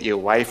trying to get you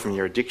away from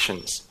your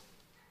addictions.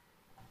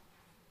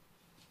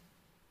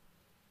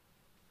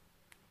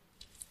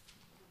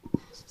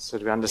 So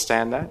do we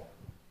understand that?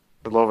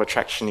 The law of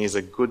attraction is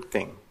a good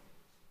thing.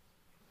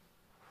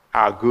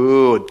 A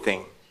good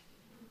thing,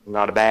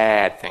 not a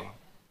bad thing.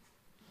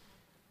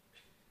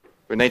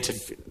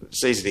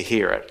 It's easy to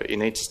hear it, but you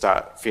need to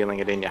start feeling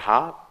it in your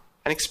heart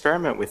and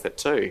experiment with it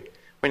too.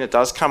 When it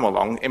does come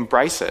along,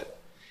 embrace it.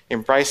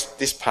 Embrace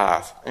this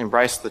path.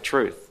 Embrace the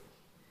truth.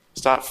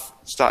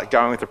 Start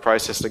going with the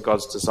process that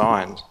God's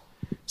designed.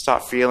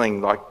 Start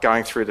feeling like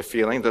going through the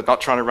feeling,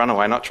 not trying to run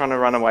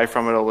away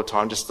from it all the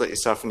time. Just let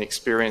yourself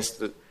experience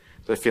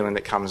the feeling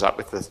that comes up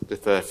with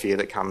the fear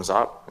that comes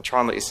up, and try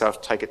and let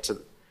yourself take it to,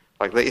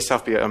 let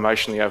yourself be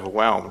emotionally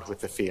overwhelmed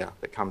with the fear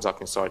that comes up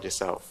inside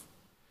yourself,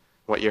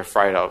 what you're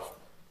afraid of.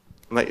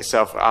 And let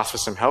yourself ask for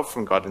some help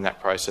from God in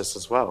that process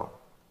as well.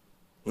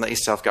 And let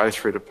yourself go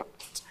through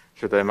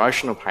the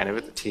emotional pain of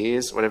it, the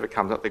tears, whatever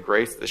comes up, the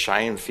grief, the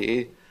shame,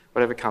 fear,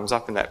 whatever comes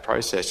up in that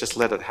process, just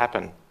let it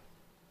happen.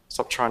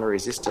 Stop trying to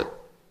resist it.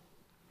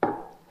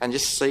 And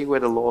just see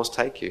where the laws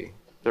take you.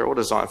 They're all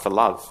designed for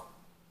love.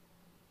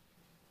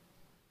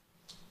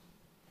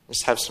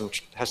 Just have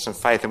some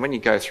faith. And when you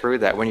go through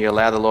that, when you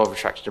allow the law of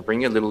attraction to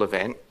bring you a little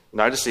event,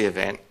 notice the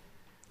event,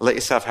 let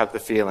yourself have the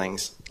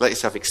feelings, let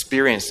yourself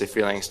experience the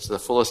feelings to the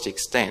fullest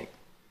extent,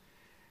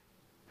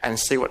 and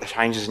see what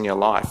changes in your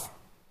life.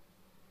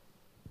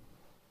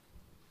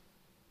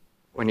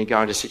 When you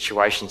go into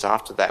situations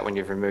after that, when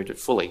you've removed it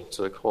fully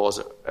to the cause,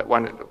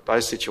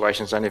 those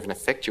situations don't even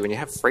affect you, and you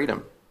have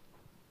freedom.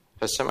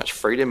 There's so much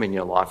freedom in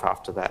your life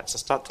after that. So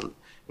you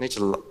need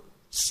to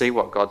see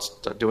what God's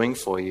doing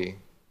for you.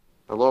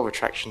 The law of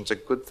attraction is a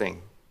good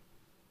thing.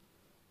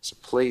 So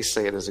please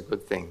see it as a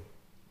good thing.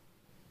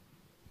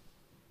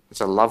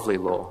 It's a lovely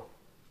law.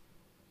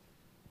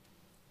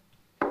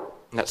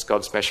 And that's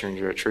God's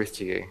messenger of truth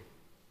to you.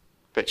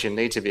 But you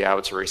need to be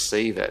able to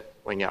receive it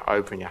when you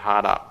open your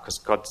heart up, because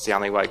God's the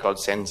only way God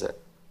sends it.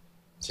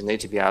 So you need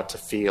to be able to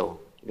feel.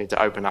 You need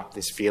to open up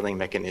this feeling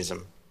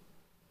mechanism.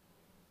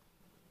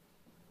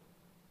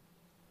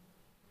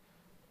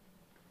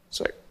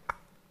 So,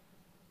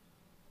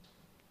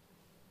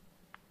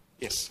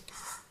 yes.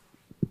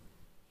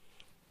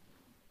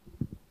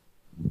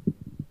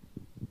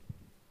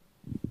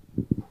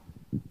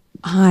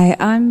 Hi,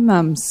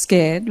 I'm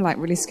scared,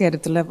 really scared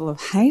of the level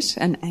of hate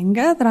and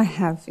anger that I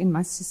have in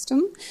my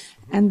system.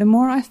 And the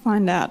more I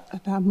find out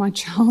about my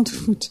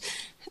childhood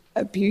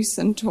abuse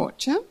and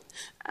torture,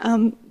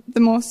 the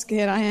more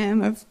scared I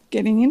am of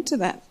getting into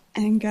that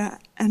anger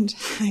and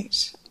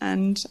hate.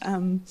 And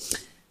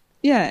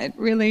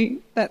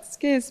that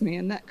scares me,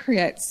 and that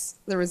creates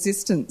the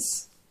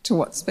resistance to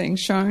what's being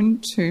shown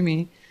to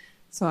me.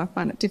 So I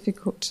find it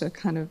difficult to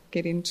kind of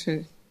get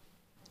into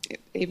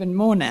even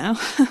more now.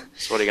 So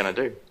what are you going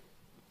to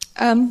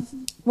do?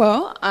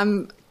 Well,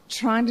 I'm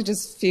trying to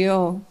just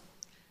feel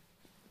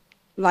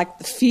like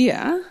the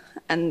fear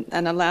and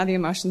allow the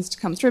emotions to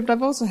come through. But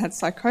I've also had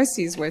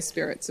psychoses where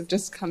spirits have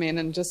just come in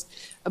and just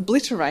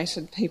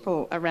obliterated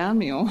people around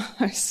me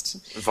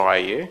almost. Via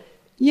you?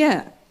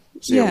 Yeah.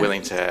 So you're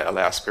willing to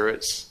allow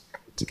spirits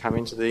to come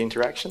into the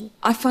interaction?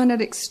 I find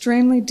it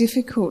extremely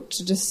difficult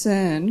to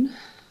discern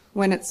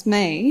when it's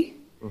me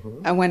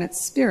and when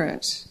it's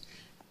spirit.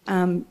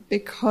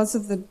 Because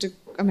of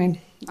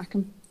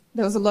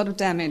there was a lot of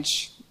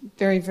damage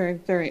very, very,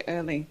 very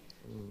early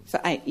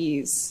for 8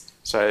 years.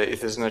 So if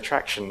there's an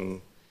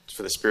attraction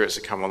for the spirits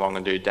to come along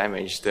and do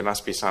damage, there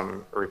must be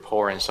some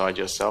rapport inside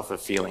yourself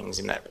of feelings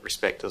in that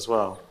respect as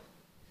well.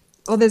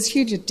 Well, there's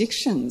huge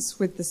addictions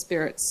with the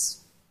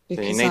spirits.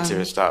 So you need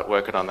to start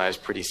working on those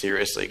pretty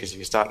seriously, because if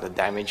you're starting to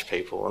damage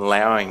people,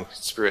 allowing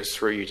spirits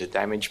through you to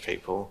damage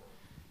people,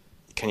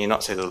 can you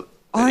not see the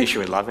issue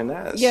with love in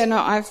that? Yeah, no,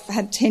 I've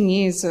had 10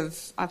 years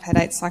I've had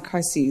 8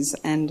 psychoses,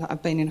 and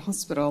I've been in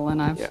hospital,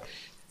 and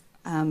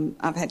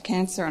I've had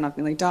cancer, and I've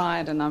nearly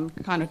died, and I'm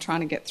kind of trying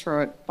to get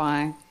through it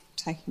by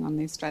taking on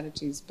these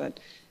strategies,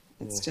 but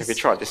it's just... Have you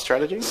tried this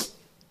strategy?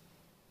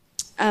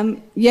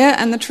 Yeah,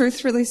 and the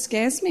truth really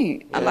scares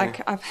me. Yeah.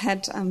 I've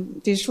had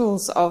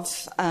visuals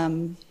of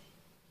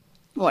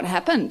what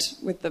happened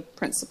with the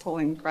principal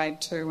in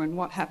grade 2 and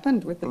what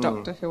happened with the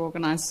doctor who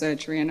organised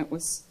surgery, and it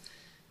was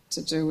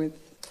to do with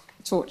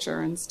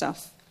torture and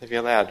stuff. Have you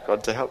allowed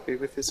God to help you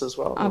with this as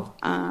well? I've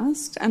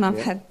asked, and I've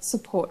had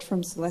support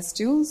from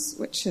Celestials,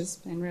 which has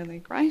been really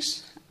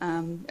great.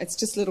 It's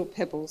just little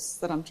pebbles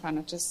that I'm trying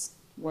to just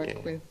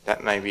work with.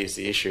 That maybe is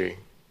the issue.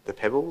 The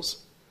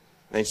pebbles?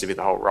 It needs to be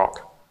the whole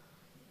rock.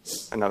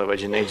 In other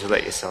words, you need to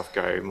let yourself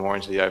go more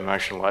into the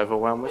emotional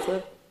overwhelm with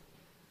it.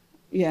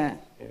 Yeah.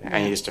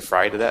 And you're just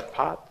afraid of that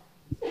part?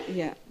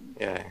 Yeah.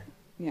 Yeah.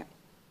 Yeah.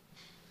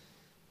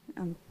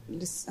 I'm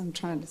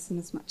trying to listen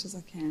as much as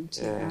I can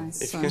to you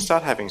guys. If you can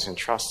start having some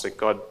trust that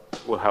God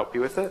will help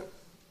you with it,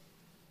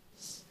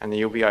 and then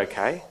you'll be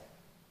okay.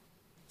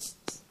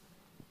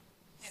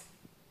 Yeah.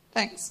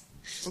 Thanks.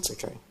 That's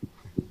okay.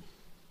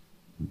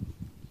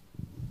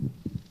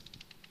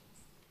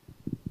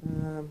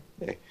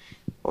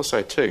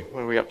 Also, too,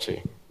 what are we up to?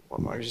 What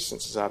my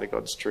resistances are to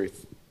God's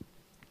truth,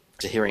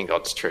 to hearing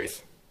God's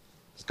truth.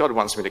 God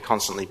wants me to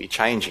constantly be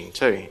changing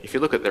too. If you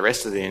look at the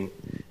rest of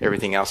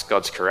everything else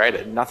God's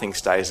created, nothing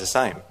stays the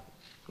same.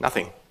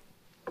 Nothing.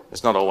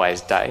 It's not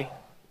always day.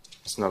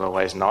 It's not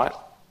always night.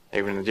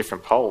 Even the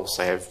different poles,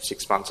 they have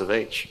 6 months of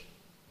each.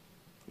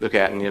 Look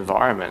out in the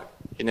environment.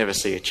 You never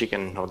see a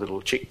chicken or a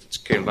little chick.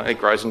 It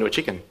grows into a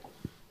chicken.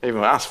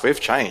 Even us, we've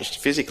changed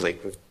physically.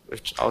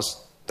 I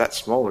was that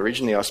small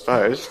originally, I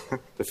suppose,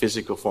 the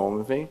physical form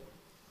of me.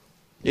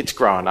 It's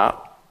grown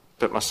up,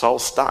 but my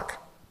soul's stuck.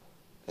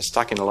 It's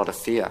stuck in a lot of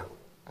fear.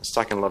 It's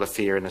stuck in a lot of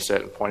fear in a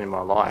certain point in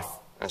my life.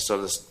 And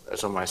so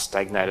it's almost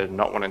stagnated,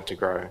 not wanting to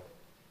grow.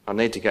 I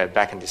need to go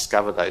back and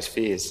discover those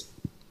fears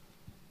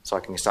so I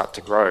can start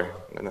to grow,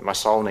 and that my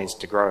soul needs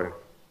to grow.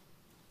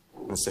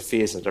 And it's the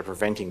fears that are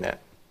preventing that.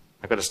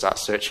 I've got to start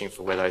searching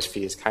for where those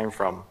fears came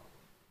from.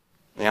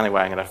 The only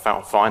way I'm going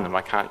to find them,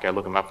 I can't go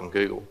look them up on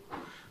Google.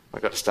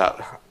 I've got to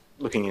start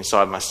looking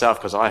inside myself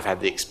because I've had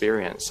the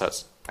experience.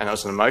 And it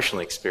was an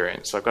emotional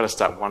experience. So I've got to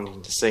start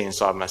wanting to see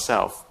inside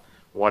myself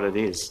what it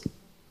is.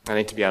 I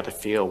need to be able to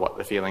feel what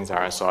the feelings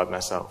are inside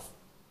myself.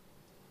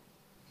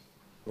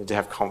 I need to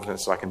have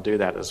confidence so I can do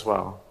that as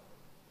well.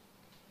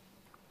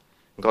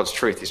 And God's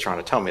truth is trying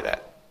to tell me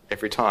that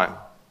every time.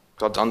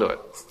 God's onto it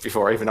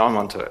before even I'm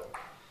onto it.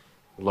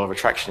 The law of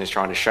attraction is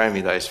trying to show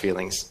me those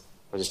feelings.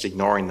 I'm just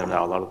ignoring them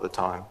now a lot of the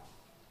time.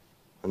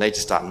 I need to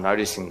start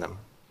noticing them.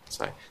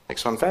 So,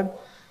 next one, Fab.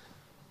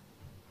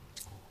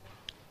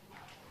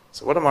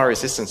 So what are my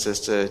resistances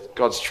to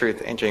God's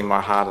truth entering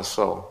my heart and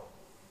soul?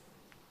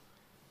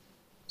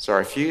 So I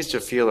refuse to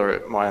feel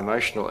my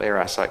emotional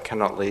error so it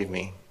cannot leave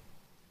me.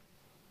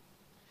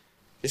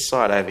 This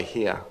side over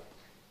here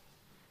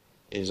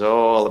is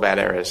all about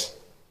errors.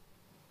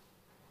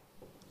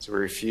 So we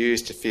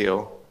refuse to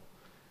feel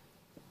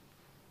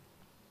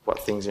what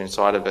things are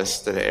inside of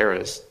us that are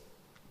errors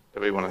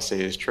that we want to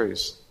see as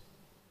truths.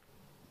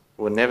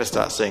 We'll never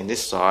start seeing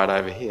this side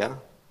over here,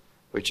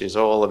 which is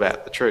all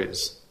about the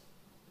truths.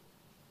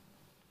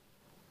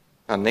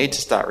 I need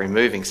to start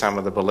removing some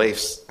of the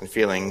beliefs and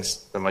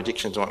feelings that my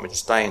addictions want me to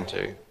stay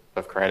into,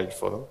 I've created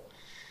for them.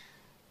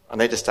 I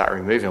need to start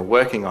removing,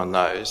 working on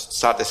those,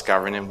 start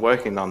discovering them,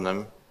 working on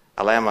them,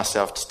 allow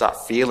myself to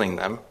start feeling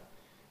them,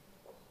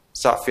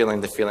 start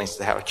feeling the feelings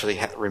to actually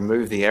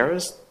remove the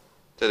errors.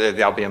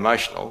 They'll be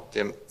emotional.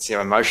 It's the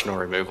emotional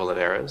removal of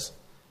errors.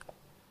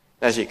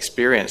 As you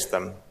experience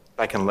them,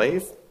 they can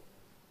leave.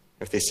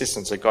 With the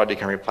assistance of God, you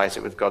can replace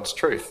it with God's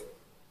truth.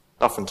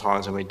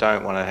 Oftentimes when we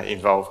don't want to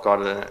involve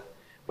God in it,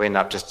 we end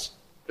up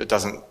it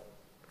doesn't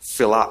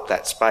fill up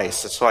that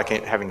space. It's like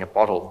having a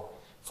bottle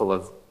full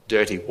of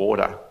dirty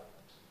water.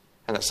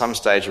 And at some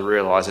stage you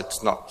realise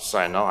it's not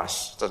so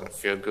nice. It doesn't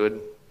feel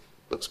good.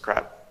 Looks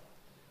crap.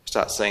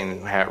 Start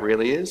seeing how it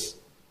really is.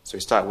 So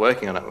we start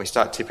working on it and we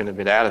start tipping a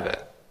bit out of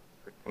it.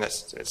 And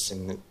it's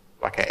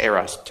like an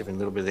error, tipping a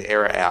little bit of the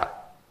error out.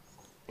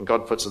 And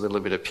God puts a little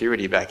bit of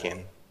purity back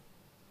in.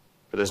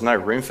 But there's no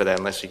room for that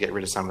unless you get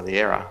rid of some of the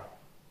error.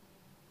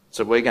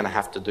 So we're going to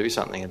have to do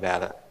something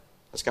about it.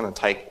 It's going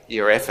to take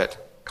your effort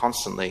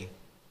constantly.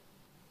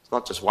 It's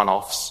not just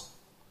one-offs.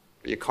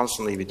 But you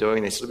constantly be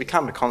doing this. It'll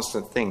become a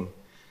constant thing.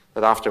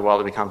 That after a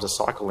while it becomes a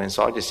cycle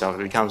inside yourself.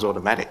 It becomes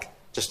automatic.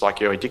 Just like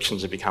your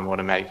addictions have become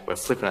automatic. We're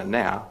flipping it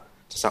now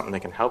to something that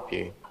can help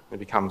you. It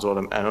becomes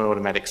an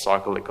automatic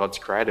cycle that God's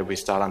created. We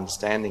start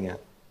understanding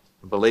it,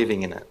 and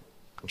believing in it,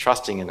 and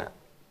trusting in it.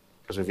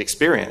 Because we've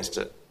experienced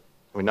it.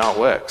 We know it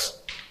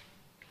works.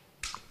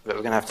 But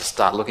we're going to have to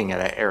start looking at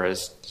our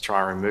errors to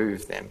try and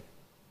remove them,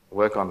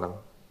 work on them,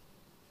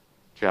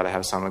 to be able to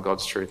have some of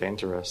God's truth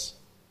enter us.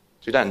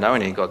 So we don't know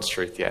any of God's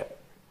truth yet.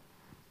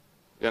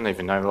 We don't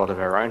even know a lot of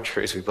our own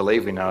truths. We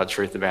believe we know the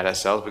truth about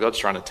ourselves, but God's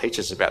trying to teach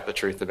us about the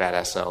truth about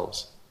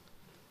ourselves.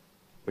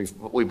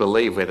 We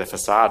believe we're the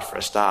facade for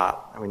a start.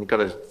 I mean, you've got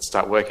to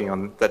start working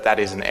on that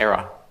is an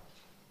error.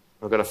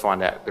 We've got to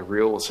find out the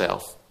real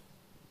self.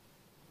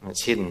 And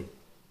it's hidden.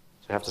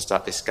 So we have to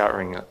start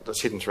discovering it.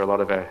 It's hidden through a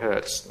lot of our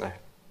hurts.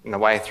 And the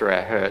way through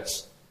our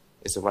hurts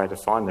is the way to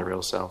find the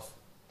real self.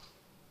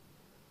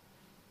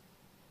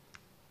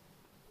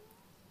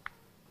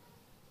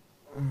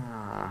 What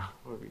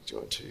have we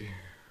got to?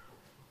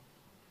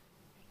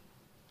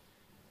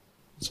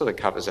 It sort of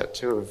covers that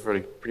too. We've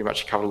already pretty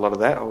much covered a lot of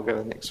that. I'll go to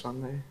the next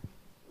one there.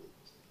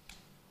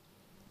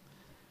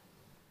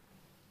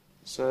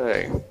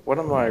 So, what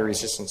are my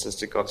resistances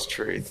to God's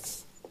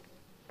truth?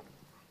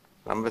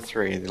 Number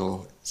 3,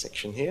 little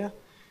section here.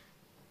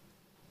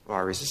 My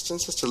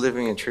resistances to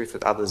living in truth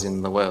with others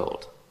in the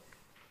world.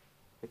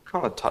 We've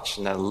kind of touched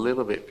on that a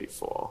little bit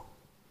before.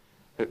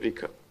 But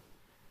because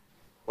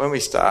when we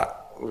start,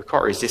 we're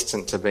quite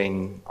resistant to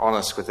being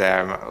honest with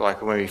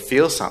like when we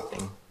feel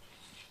something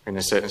in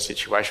a certain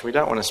situation, we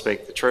don't want to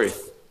speak the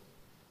truth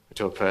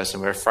to a person.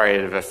 We're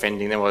afraid of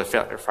offending them, or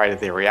we're afraid of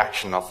their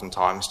reaction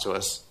oftentimes to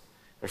us.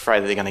 We're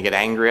afraid that they're going to get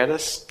angry at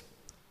us.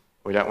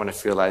 We don't want to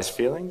feel those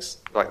feelings,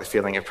 like the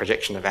feeling of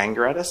projection of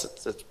anger at us.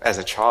 As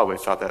a child, we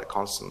felt that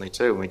constantly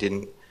too. When we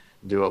didn't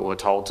do what we were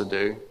told to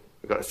do,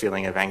 we got a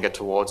feeling of anger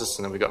towards us,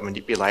 and then we got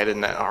manipulated,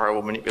 and that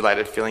horrible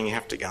manipulated feeling, you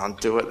have to go and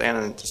do it then,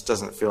 and it just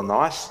doesn't feel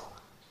nice.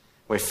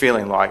 we're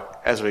feeling like,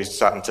 as we're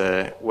starting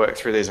to work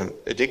through these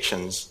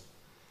addictions,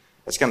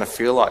 it's going to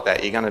feel like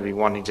that. You're going to be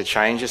wanting to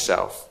change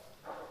yourself.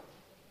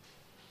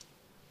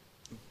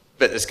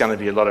 But there's going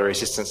to be a lot of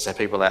resistance to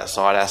people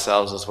outside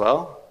ourselves as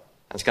well.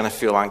 And it's going to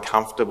feel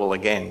uncomfortable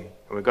again.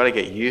 And we've got to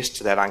get used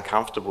to that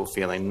uncomfortable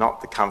feeling,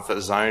 not the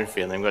comfort zone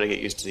feeling. We've got to get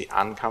used to the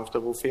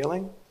uncomfortable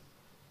feeling.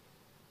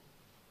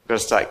 We've got to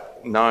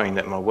start knowing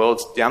that my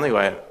world's, the only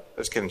way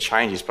it's going to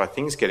change is by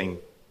things getting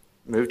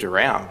moved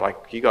around. Like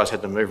you guys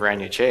had to move around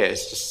your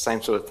chairs, just the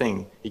same sort of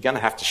thing. You're going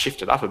to have to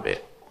shift it up a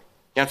bit.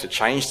 You have to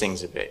change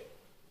things a bit.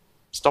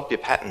 Stop your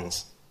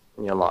patterns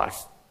in your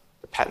life,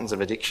 the patterns of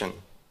addiction.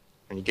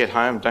 When you get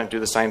home, don't do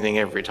the same thing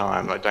every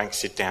time. Like, don't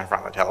sit down in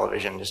front of the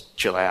television, just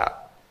chill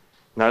out.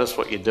 Notice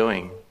what you're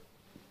doing.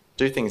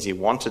 Do things you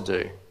want to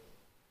do.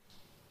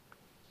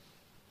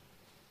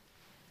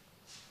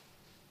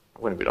 I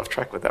went a bit off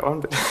track with that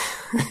one, but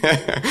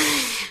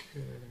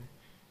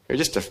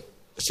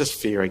it's just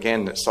fear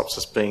again that stops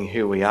us being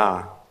who we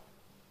are.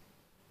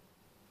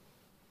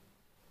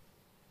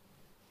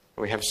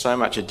 We have so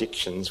much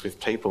addictions with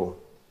people,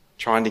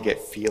 trying to get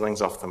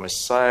feelings off them. We're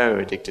so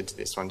addicted to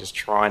this one, just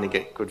trying to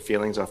get good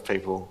feelings off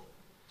people,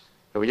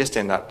 that we just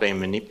end up being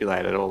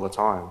manipulated all the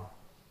time.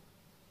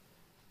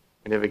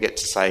 We never get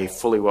to say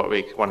fully what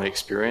we want to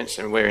experience,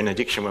 and we're in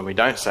addiction when we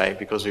don't say,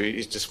 because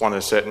we just want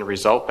a certain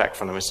result back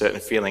from them, a certain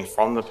feeling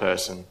from the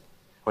person.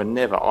 We're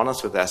never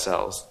honest with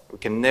ourselves. We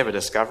can never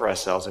discover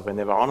ourselves if we're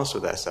never honest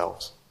with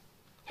ourselves.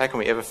 How can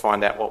we ever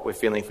find out what we're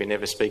feeling if we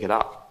never speak it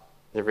up,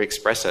 never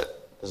express it?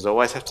 Does it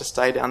always have to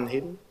stay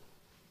unhidden?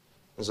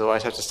 Does it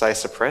always have to stay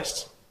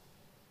suppressed?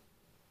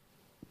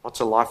 What's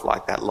a life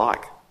like that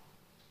like?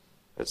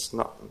 It's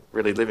not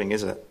really living,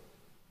 is it?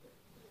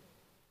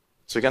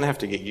 So we're going to have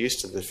to get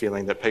used to the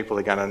feeling that people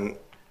are going to,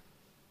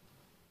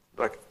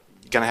 you're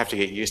going to have to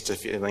get used to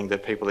feeling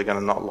that people are going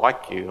to not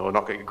like you or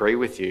not agree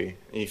with you.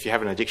 And if you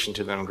have an addiction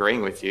to them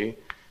agreeing with you,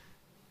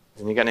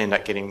 then you're going to end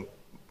up getting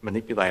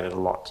manipulated a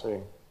lot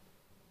too,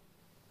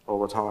 all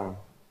the time,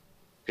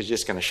 because you're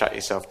just going to shut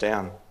yourself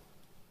down.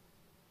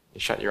 You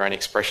shut your own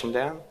expression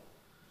down,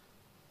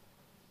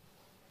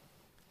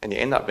 and you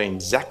end up being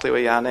exactly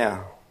where you are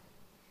now.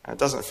 And it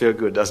doesn't feel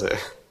good, does it?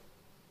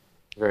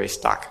 Very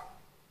stuck.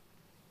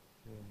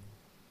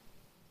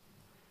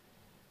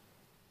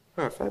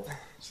 All right, Fab.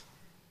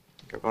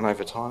 I've gone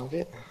over time a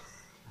bit.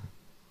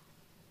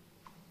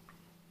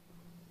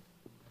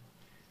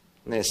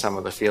 And there's some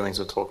of the feelings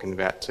we're talking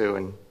about too.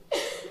 And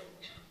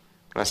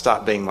when I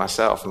start being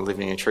myself and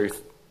living in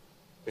truth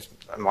with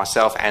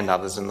myself and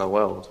others in the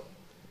world,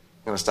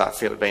 I'm going to start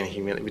being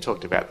humiliated. We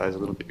talked about those a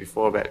little bit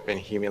before, about being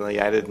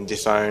humiliated and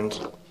disowned,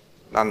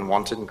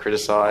 unwanted and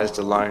criticised,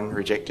 alone,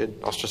 rejected,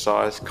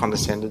 ostracised,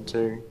 condescended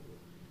to.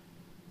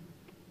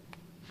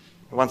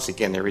 Once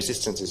again, the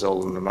resistance is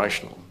all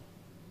emotional.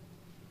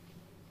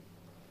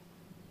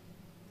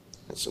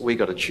 So we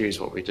got to choose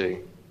what we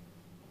do.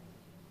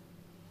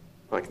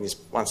 Like in this,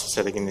 once I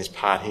said again, this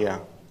part here,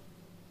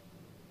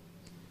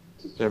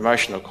 the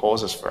emotional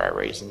causes for our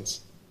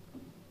reasons.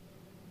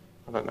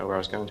 I don't know where I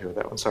was going to with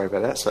that one. Sorry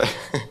about that. So,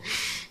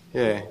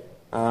 yeah,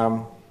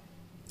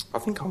 I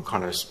think I'm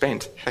kind of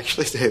spent,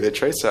 actually, to tell you the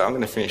truth. So I'm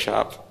going to finish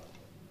up.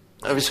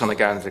 I just want to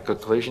go into the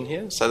conclusion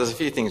here. So there's a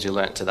few things you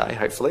learnt today,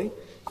 hopefully.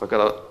 If I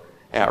got it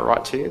out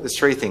right to you, there's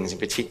three things in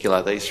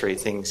particular. These three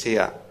things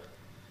here.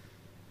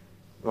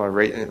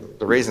 The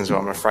reasons why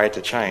I'm afraid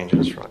to change.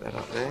 I'll just write that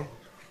up there.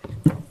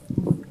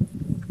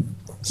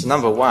 So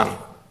number one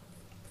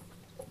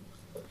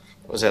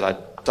was that I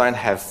don't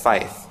have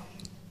faith.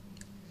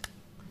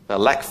 I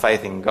lack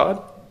faith in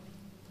God.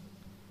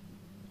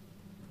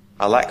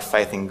 I lack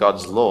faith in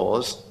God's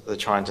laws that are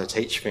trying to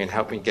teach me and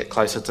help me get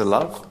closer to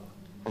love,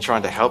 and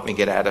trying to help me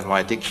get out of my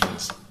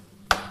addictions,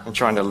 and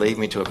trying to lead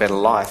me to a better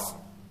life.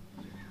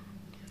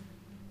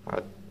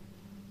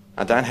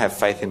 I don't have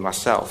faith in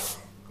myself.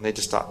 I need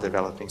to start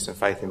developing some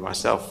faith in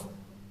myself.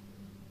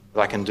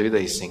 That I can do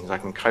these things. I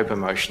can cope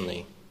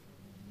emotionally.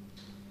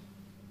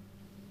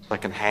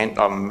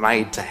 I'm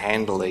made to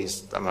handle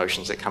these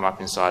emotions that come up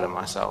inside of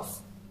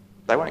myself.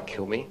 They won't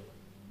kill me.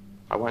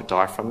 I won't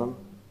die from them.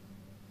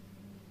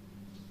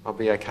 I'll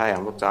be okay.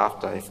 I'm looked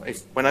after.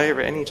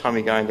 Any time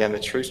you're going down the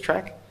truth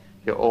track,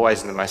 you're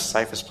always in the most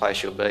safest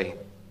place you'll be.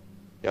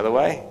 The other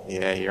way,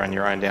 yeah, you're on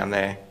your own down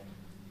there.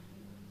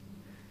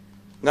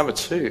 Number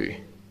two,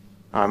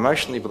 I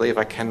emotionally believe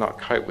I cannot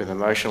cope with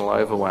emotional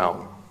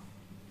overwhelm.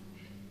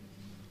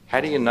 How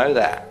do you know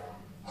that?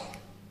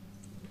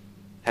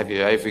 Have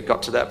you ever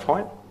got to that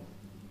point?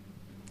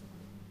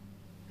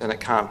 Then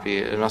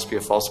it must be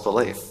a false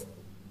belief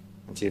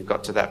until you've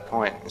got to that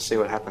point and see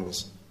what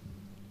happens.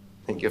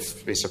 I think you'll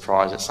be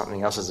surprised that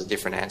something else is a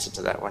different answer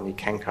to that one. You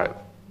can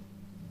cope.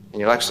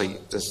 And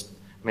there's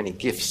many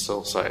gifts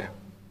also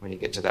when you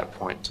get to that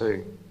point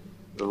too.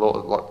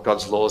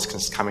 God's laws can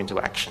come into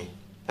action.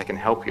 They can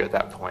help you at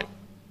that point.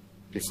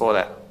 Before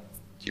that,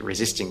 you're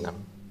resisting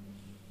them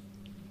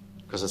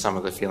because of some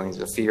of the feelings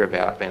of fear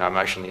about being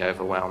emotionally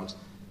overwhelmed.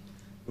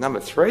 Number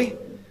three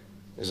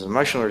is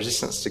emotional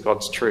resistance to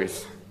God's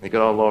truth, the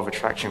good old law of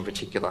attraction in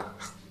particular.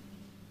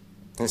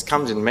 And it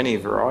comes in many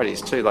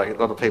varieties too. Like a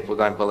lot of people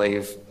don't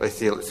believe, they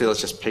feel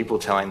it's just people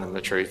telling them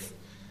the truth,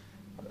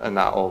 and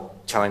or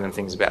telling them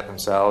things about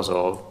themselves,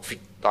 or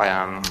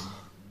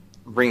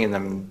bringing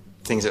them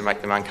things that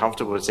make them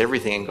uncomfortable. It's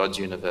everything in God's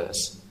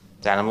universe.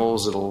 It's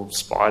animals, little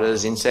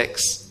spiders,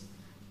 insects,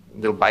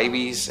 little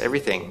babies,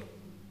 everything.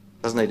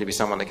 It doesn't need to be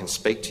someone that can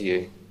speak to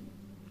you.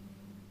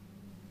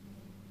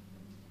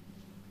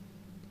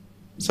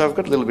 So I've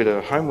got a little bit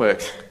of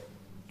homework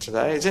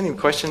today. Is there any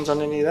questions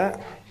on any of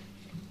that?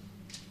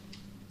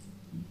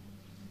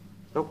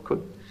 Oh,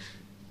 good.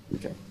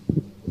 Okay.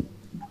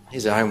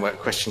 Here's a homework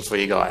question for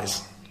you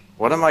guys.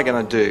 What am I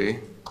going to do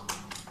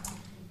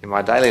in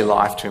my daily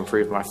life to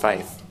improve my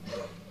faith?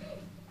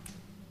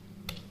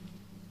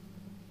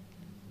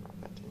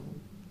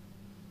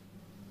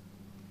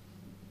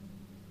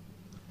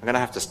 I'm going to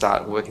have to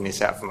start working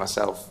this out for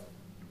myself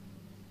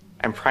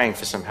and praying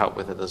for some help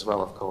with it as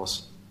well, of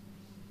course.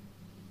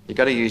 You've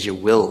got to use your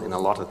will in a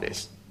lot of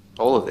this,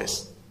 all of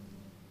this,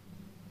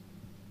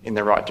 in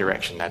the right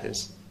direction, that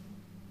is.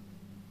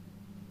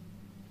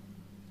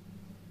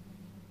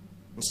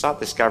 And start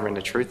discovering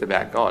the truth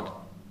about God.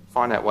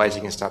 Find out ways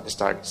you can start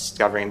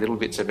discovering little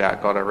bits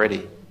about God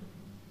already,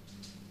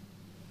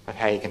 of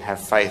how you can have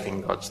faith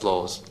in God's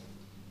laws,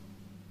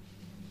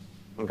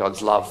 in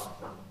God's love.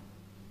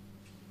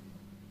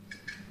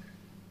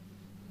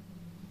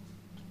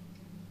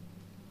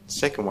 The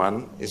second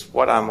one is,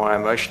 what are my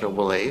emotional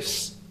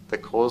beliefs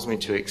that cause me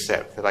to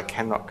accept that I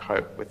cannot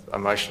cope with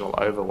emotional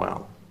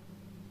overwhelm?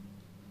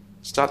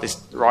 Start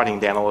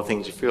writing down all the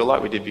things you feel,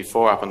 like we did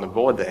before up on the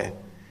board there.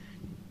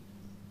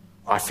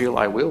 I feel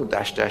I will, ..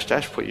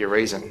 put your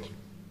reason.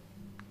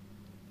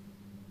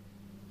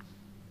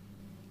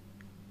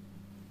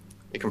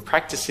 You can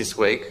practice this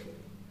week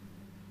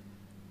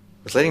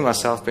with letting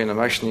myself be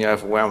emotionally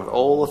overwhelmed with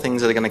all the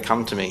things that are going to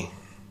come to me.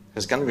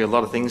 There's going to be a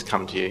lot of things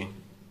come to you.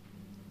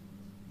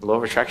 The law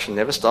of attraction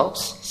never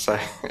stops, so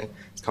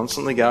it's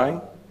constantly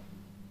going.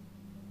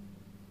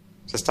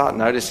 So start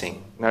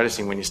noticing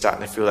when you're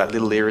starting to feel that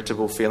little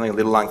irritable feeling, a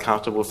little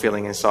uncomfortable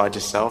feeling inside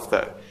yourself,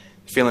 that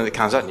feeling that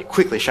comes up, and you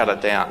quickly shut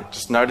it down.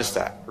 Just notice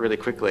that really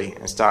quickly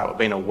and start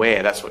being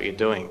aware that's what you're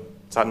doing.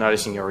 Start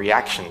noticing your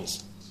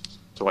reactions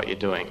to what you're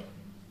doing.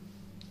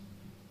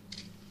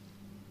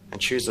 And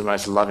choose the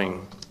most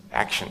loving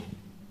action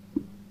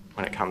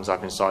when it comes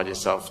up inside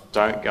yourself.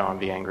 Don't go and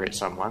be angry at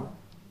someone.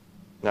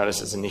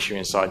 Notice it's an issue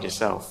inside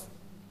yourself.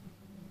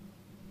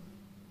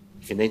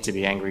 If you need to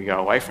be angry, go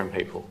away from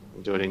people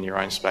and do it in your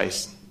own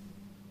space.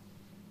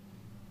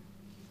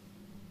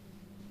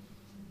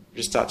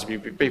 Just start to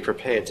be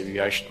prepared to be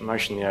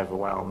emotionally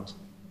overwhelmed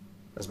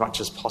as much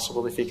as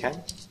possible if you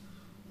can.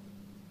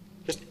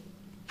 Just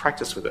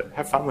practice with it.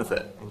 Have fun with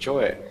it.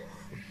 Enjoy it.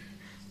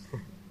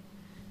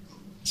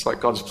 It's like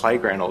God's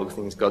playground, all the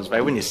things God's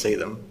made. When you see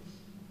them,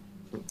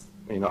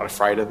 you're not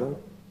afraid of them.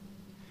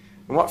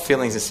 And what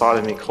feelings inside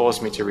of me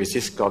cause me to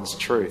resist God's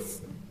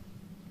truth?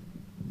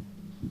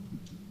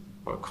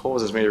 What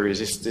causes me to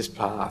resist this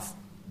path?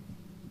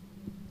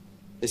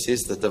 This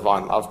is the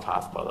divine love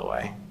path, by the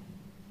way.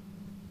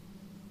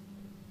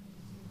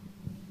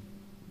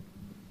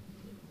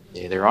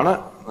 You're either on it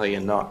or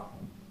you're not.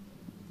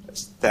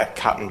 It's that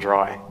cut and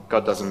dry.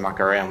 God doesn't muck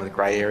around with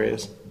grey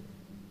areas.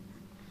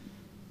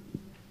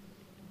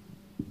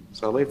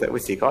 So I'll leave that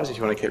with you guys if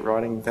you want to keep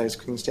writing those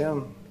things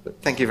down.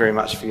 But thank you very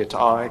much for your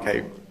time.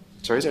 Okay.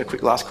 Sorry, is there a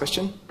quick last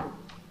question?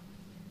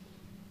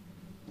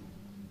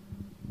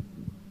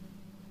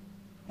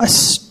 I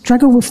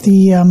struggle with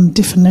the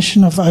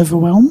definition of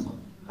overwhelm.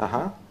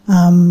 Uh-huh.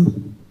 I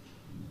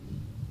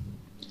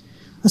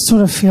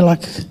sort of feel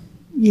like,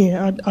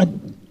 I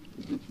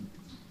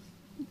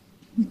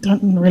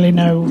don't really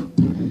know.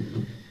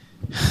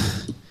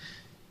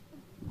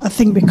 I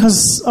think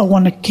because I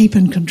want to keep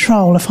in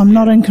control, if I'm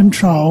not in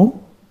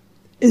control,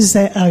 is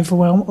that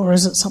overwhelm, or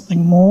is it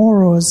something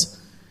more, or is...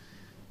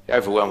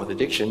 Overwhelmed with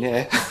addiction,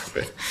 yeah.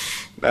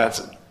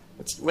 But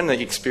it's when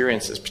the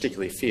experience is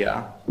particularly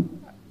fear,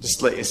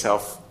 just let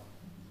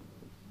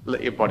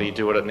your body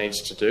do what it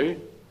needs to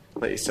do.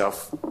 Let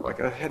yourself,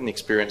 like I had an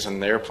experience on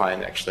an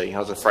airplane actually. I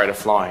was afraid of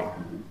flying.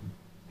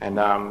 And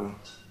when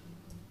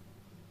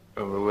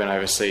we went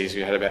overseas,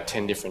 we had about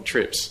 10 different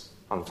trips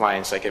on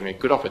planes. So it gave me a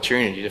good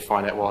opportunity to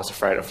find out why I was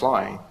afraid of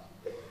flying.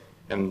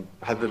 And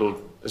I had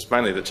it's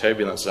mainly the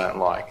turbulence I don't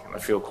like, and I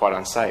feel quite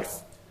unsafe.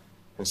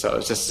 And so I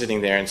was just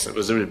sitting there, and it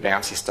was a bit of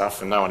bouncy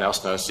stuff, and no one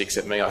else noticed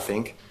except me, I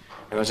think.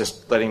 And I was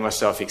just letting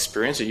myself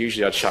experience it.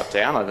 Usually I'd shut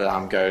down,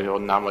 I'd go or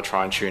numb or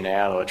try and tune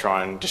out or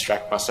try and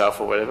distract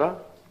myself or whatever.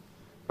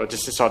 But I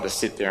just decided to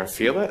sit there and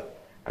feel it.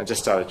 I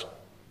just started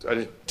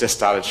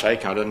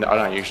shaking. I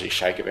don't usually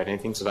shake about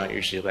anything, so I don't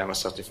usually allow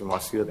myself to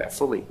feel that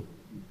fully,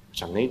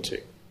 which I need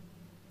to.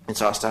 And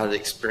so I started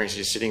experiencing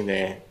just sitting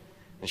there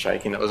and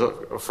shaking. It was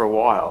for a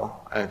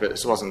while, but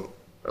it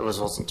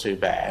wasn't too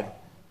bad.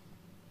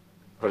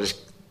 I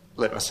just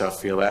let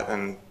myself feel that,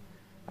 and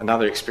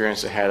Another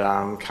experience I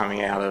had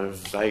coming out of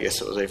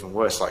Vegas, it was even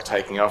worse, like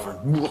taking off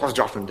and I was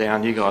dropping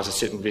down. You guys are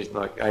sitting,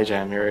 like AJ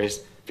and Mary's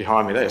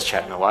behind me, they were just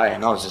chatting away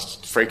and I was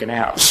just freaking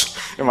out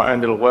in my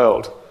own little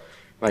world.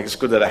 Like, it's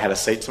good that I had a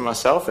seat to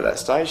myself at that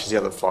stage, because the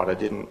other flight I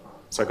didn't.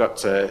 So I got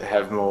to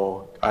have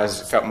more, I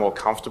felt more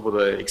comfortable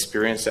to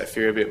experience that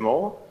fear a bit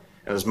more.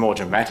 It was more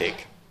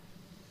dramatic.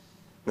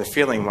 The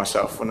feeling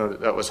myself when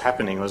that was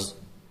happening was,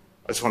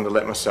 I just wanted to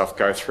let myself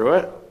go through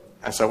it.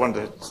 And so I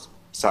wanted to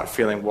start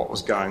feeling what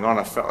was going on.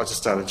 I just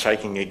started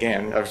shaking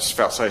again. I just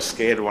felt so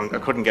scared. I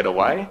couldn't get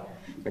away.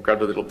 I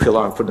grabbed a little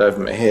pillow and put it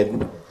over my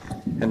head.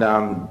 And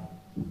I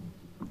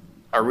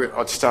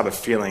just started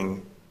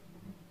feeling,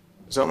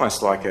 it's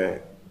almost like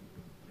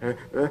like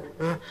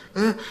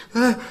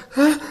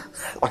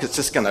it's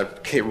just going to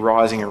keep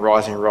rising and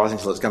rising and rising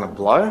until it's going to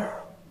blow.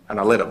 And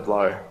I let it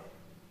blow.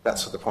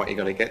 That's the point you've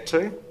got to get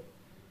to.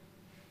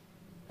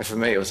 And for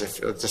me, it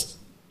just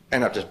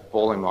ended up just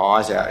bawling my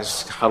eyes out. I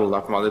just huddled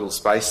up in my little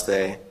space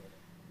there.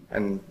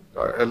 And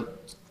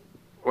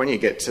when you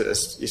get to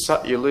this,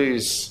 you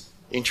lose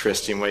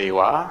interest in where you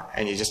are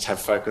and you just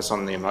have focus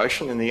on the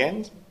emotion in the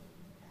end.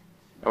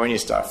 And when you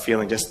start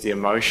feeling just the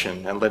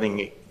emotion and letting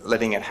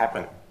it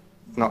happen,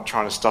 not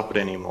trying to stop it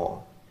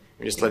anymore,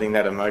 you're just letting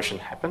that emotion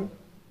happen,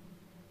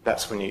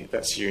 you're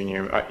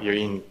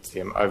in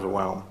the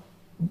overwhelm.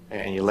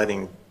 And you're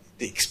letting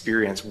the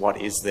experience what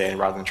is there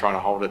rather than trying to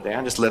hold it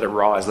down. Just let it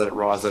rise, let it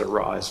rise, let it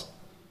rise.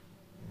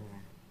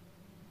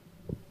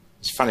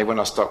 It's funny, when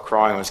I stopped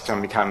crying, I was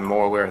becoming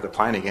more aware of the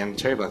plane again. The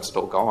turbulence is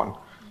all gone.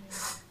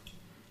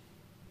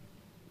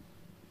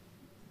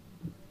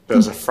 But I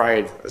was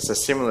afraid. It's a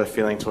similar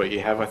feeling to what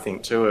you have, I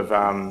think, too, of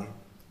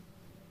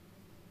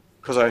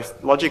because I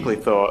logically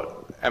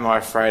thought, am I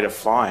afraid of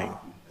flying?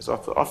 Because I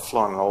thought, I've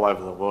flown all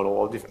over the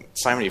world,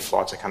 so many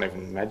flights I can't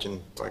even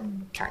imagine,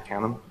 can't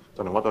count them.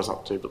 Don't know what I was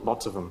up to, but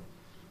lots of them.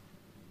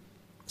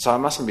 So I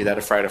mustn't be that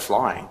afraid of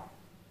flying.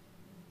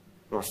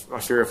 My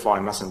fear of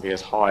flying mustn't be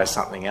as high as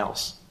something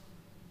else.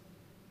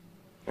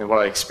 And what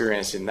I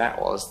experienced in that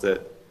was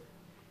that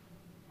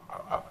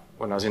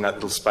when I was in that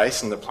little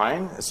space in the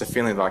plane, it's a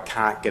feeling that I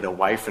can't get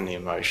away from the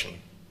emotion.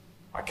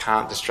 I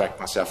can't distract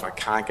myself. I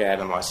can't get out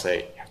of my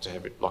seat. You have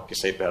to lock your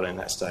seatbelt in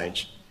that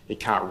stage. You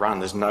can't run.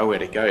 There's nowhere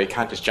to go. You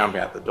can't just jump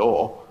out the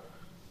door.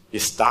 You're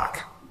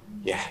stuck.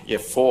 Yeah, you're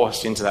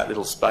forced into that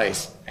little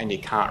space and you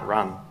can't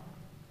run.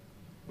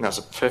 And that was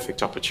a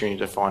perfect opportunity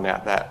to find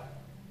out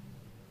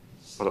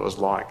what it was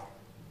like.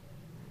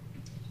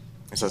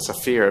 And so it's a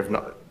fear of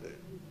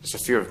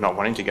not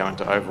wanting to go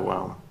into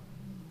overwhelm.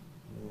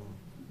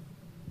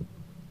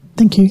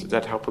 Thank you. Did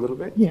that help a little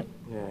bit? Yeah.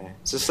 Yeah.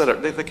 So just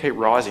let it keep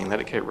rising, let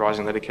it keep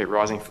rising, let it keep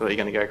rising. Feel like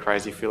you're going to go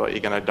crazy, feel like you're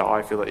going to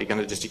die, feel like you're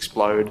going to just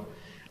explode.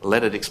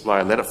 Let it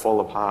explode, let it fall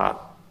apart.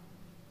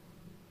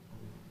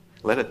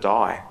 Let it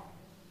die.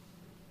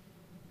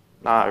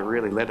 No,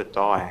 really, let it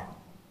die.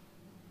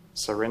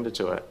 Surrender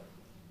to it.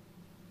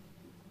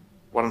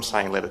 What I'm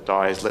saying, let it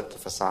die, is let the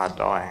facade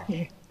die.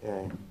 Yeah.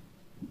 Yeah.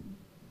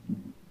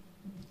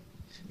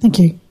 Thank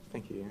you.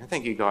 Thank you. And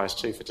thank you guys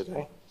too for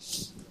today.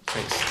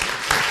 Thanks.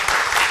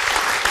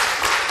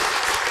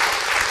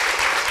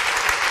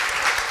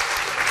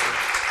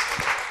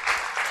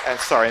 And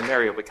sorry,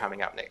 Mary will be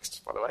coming up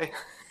next, by the way.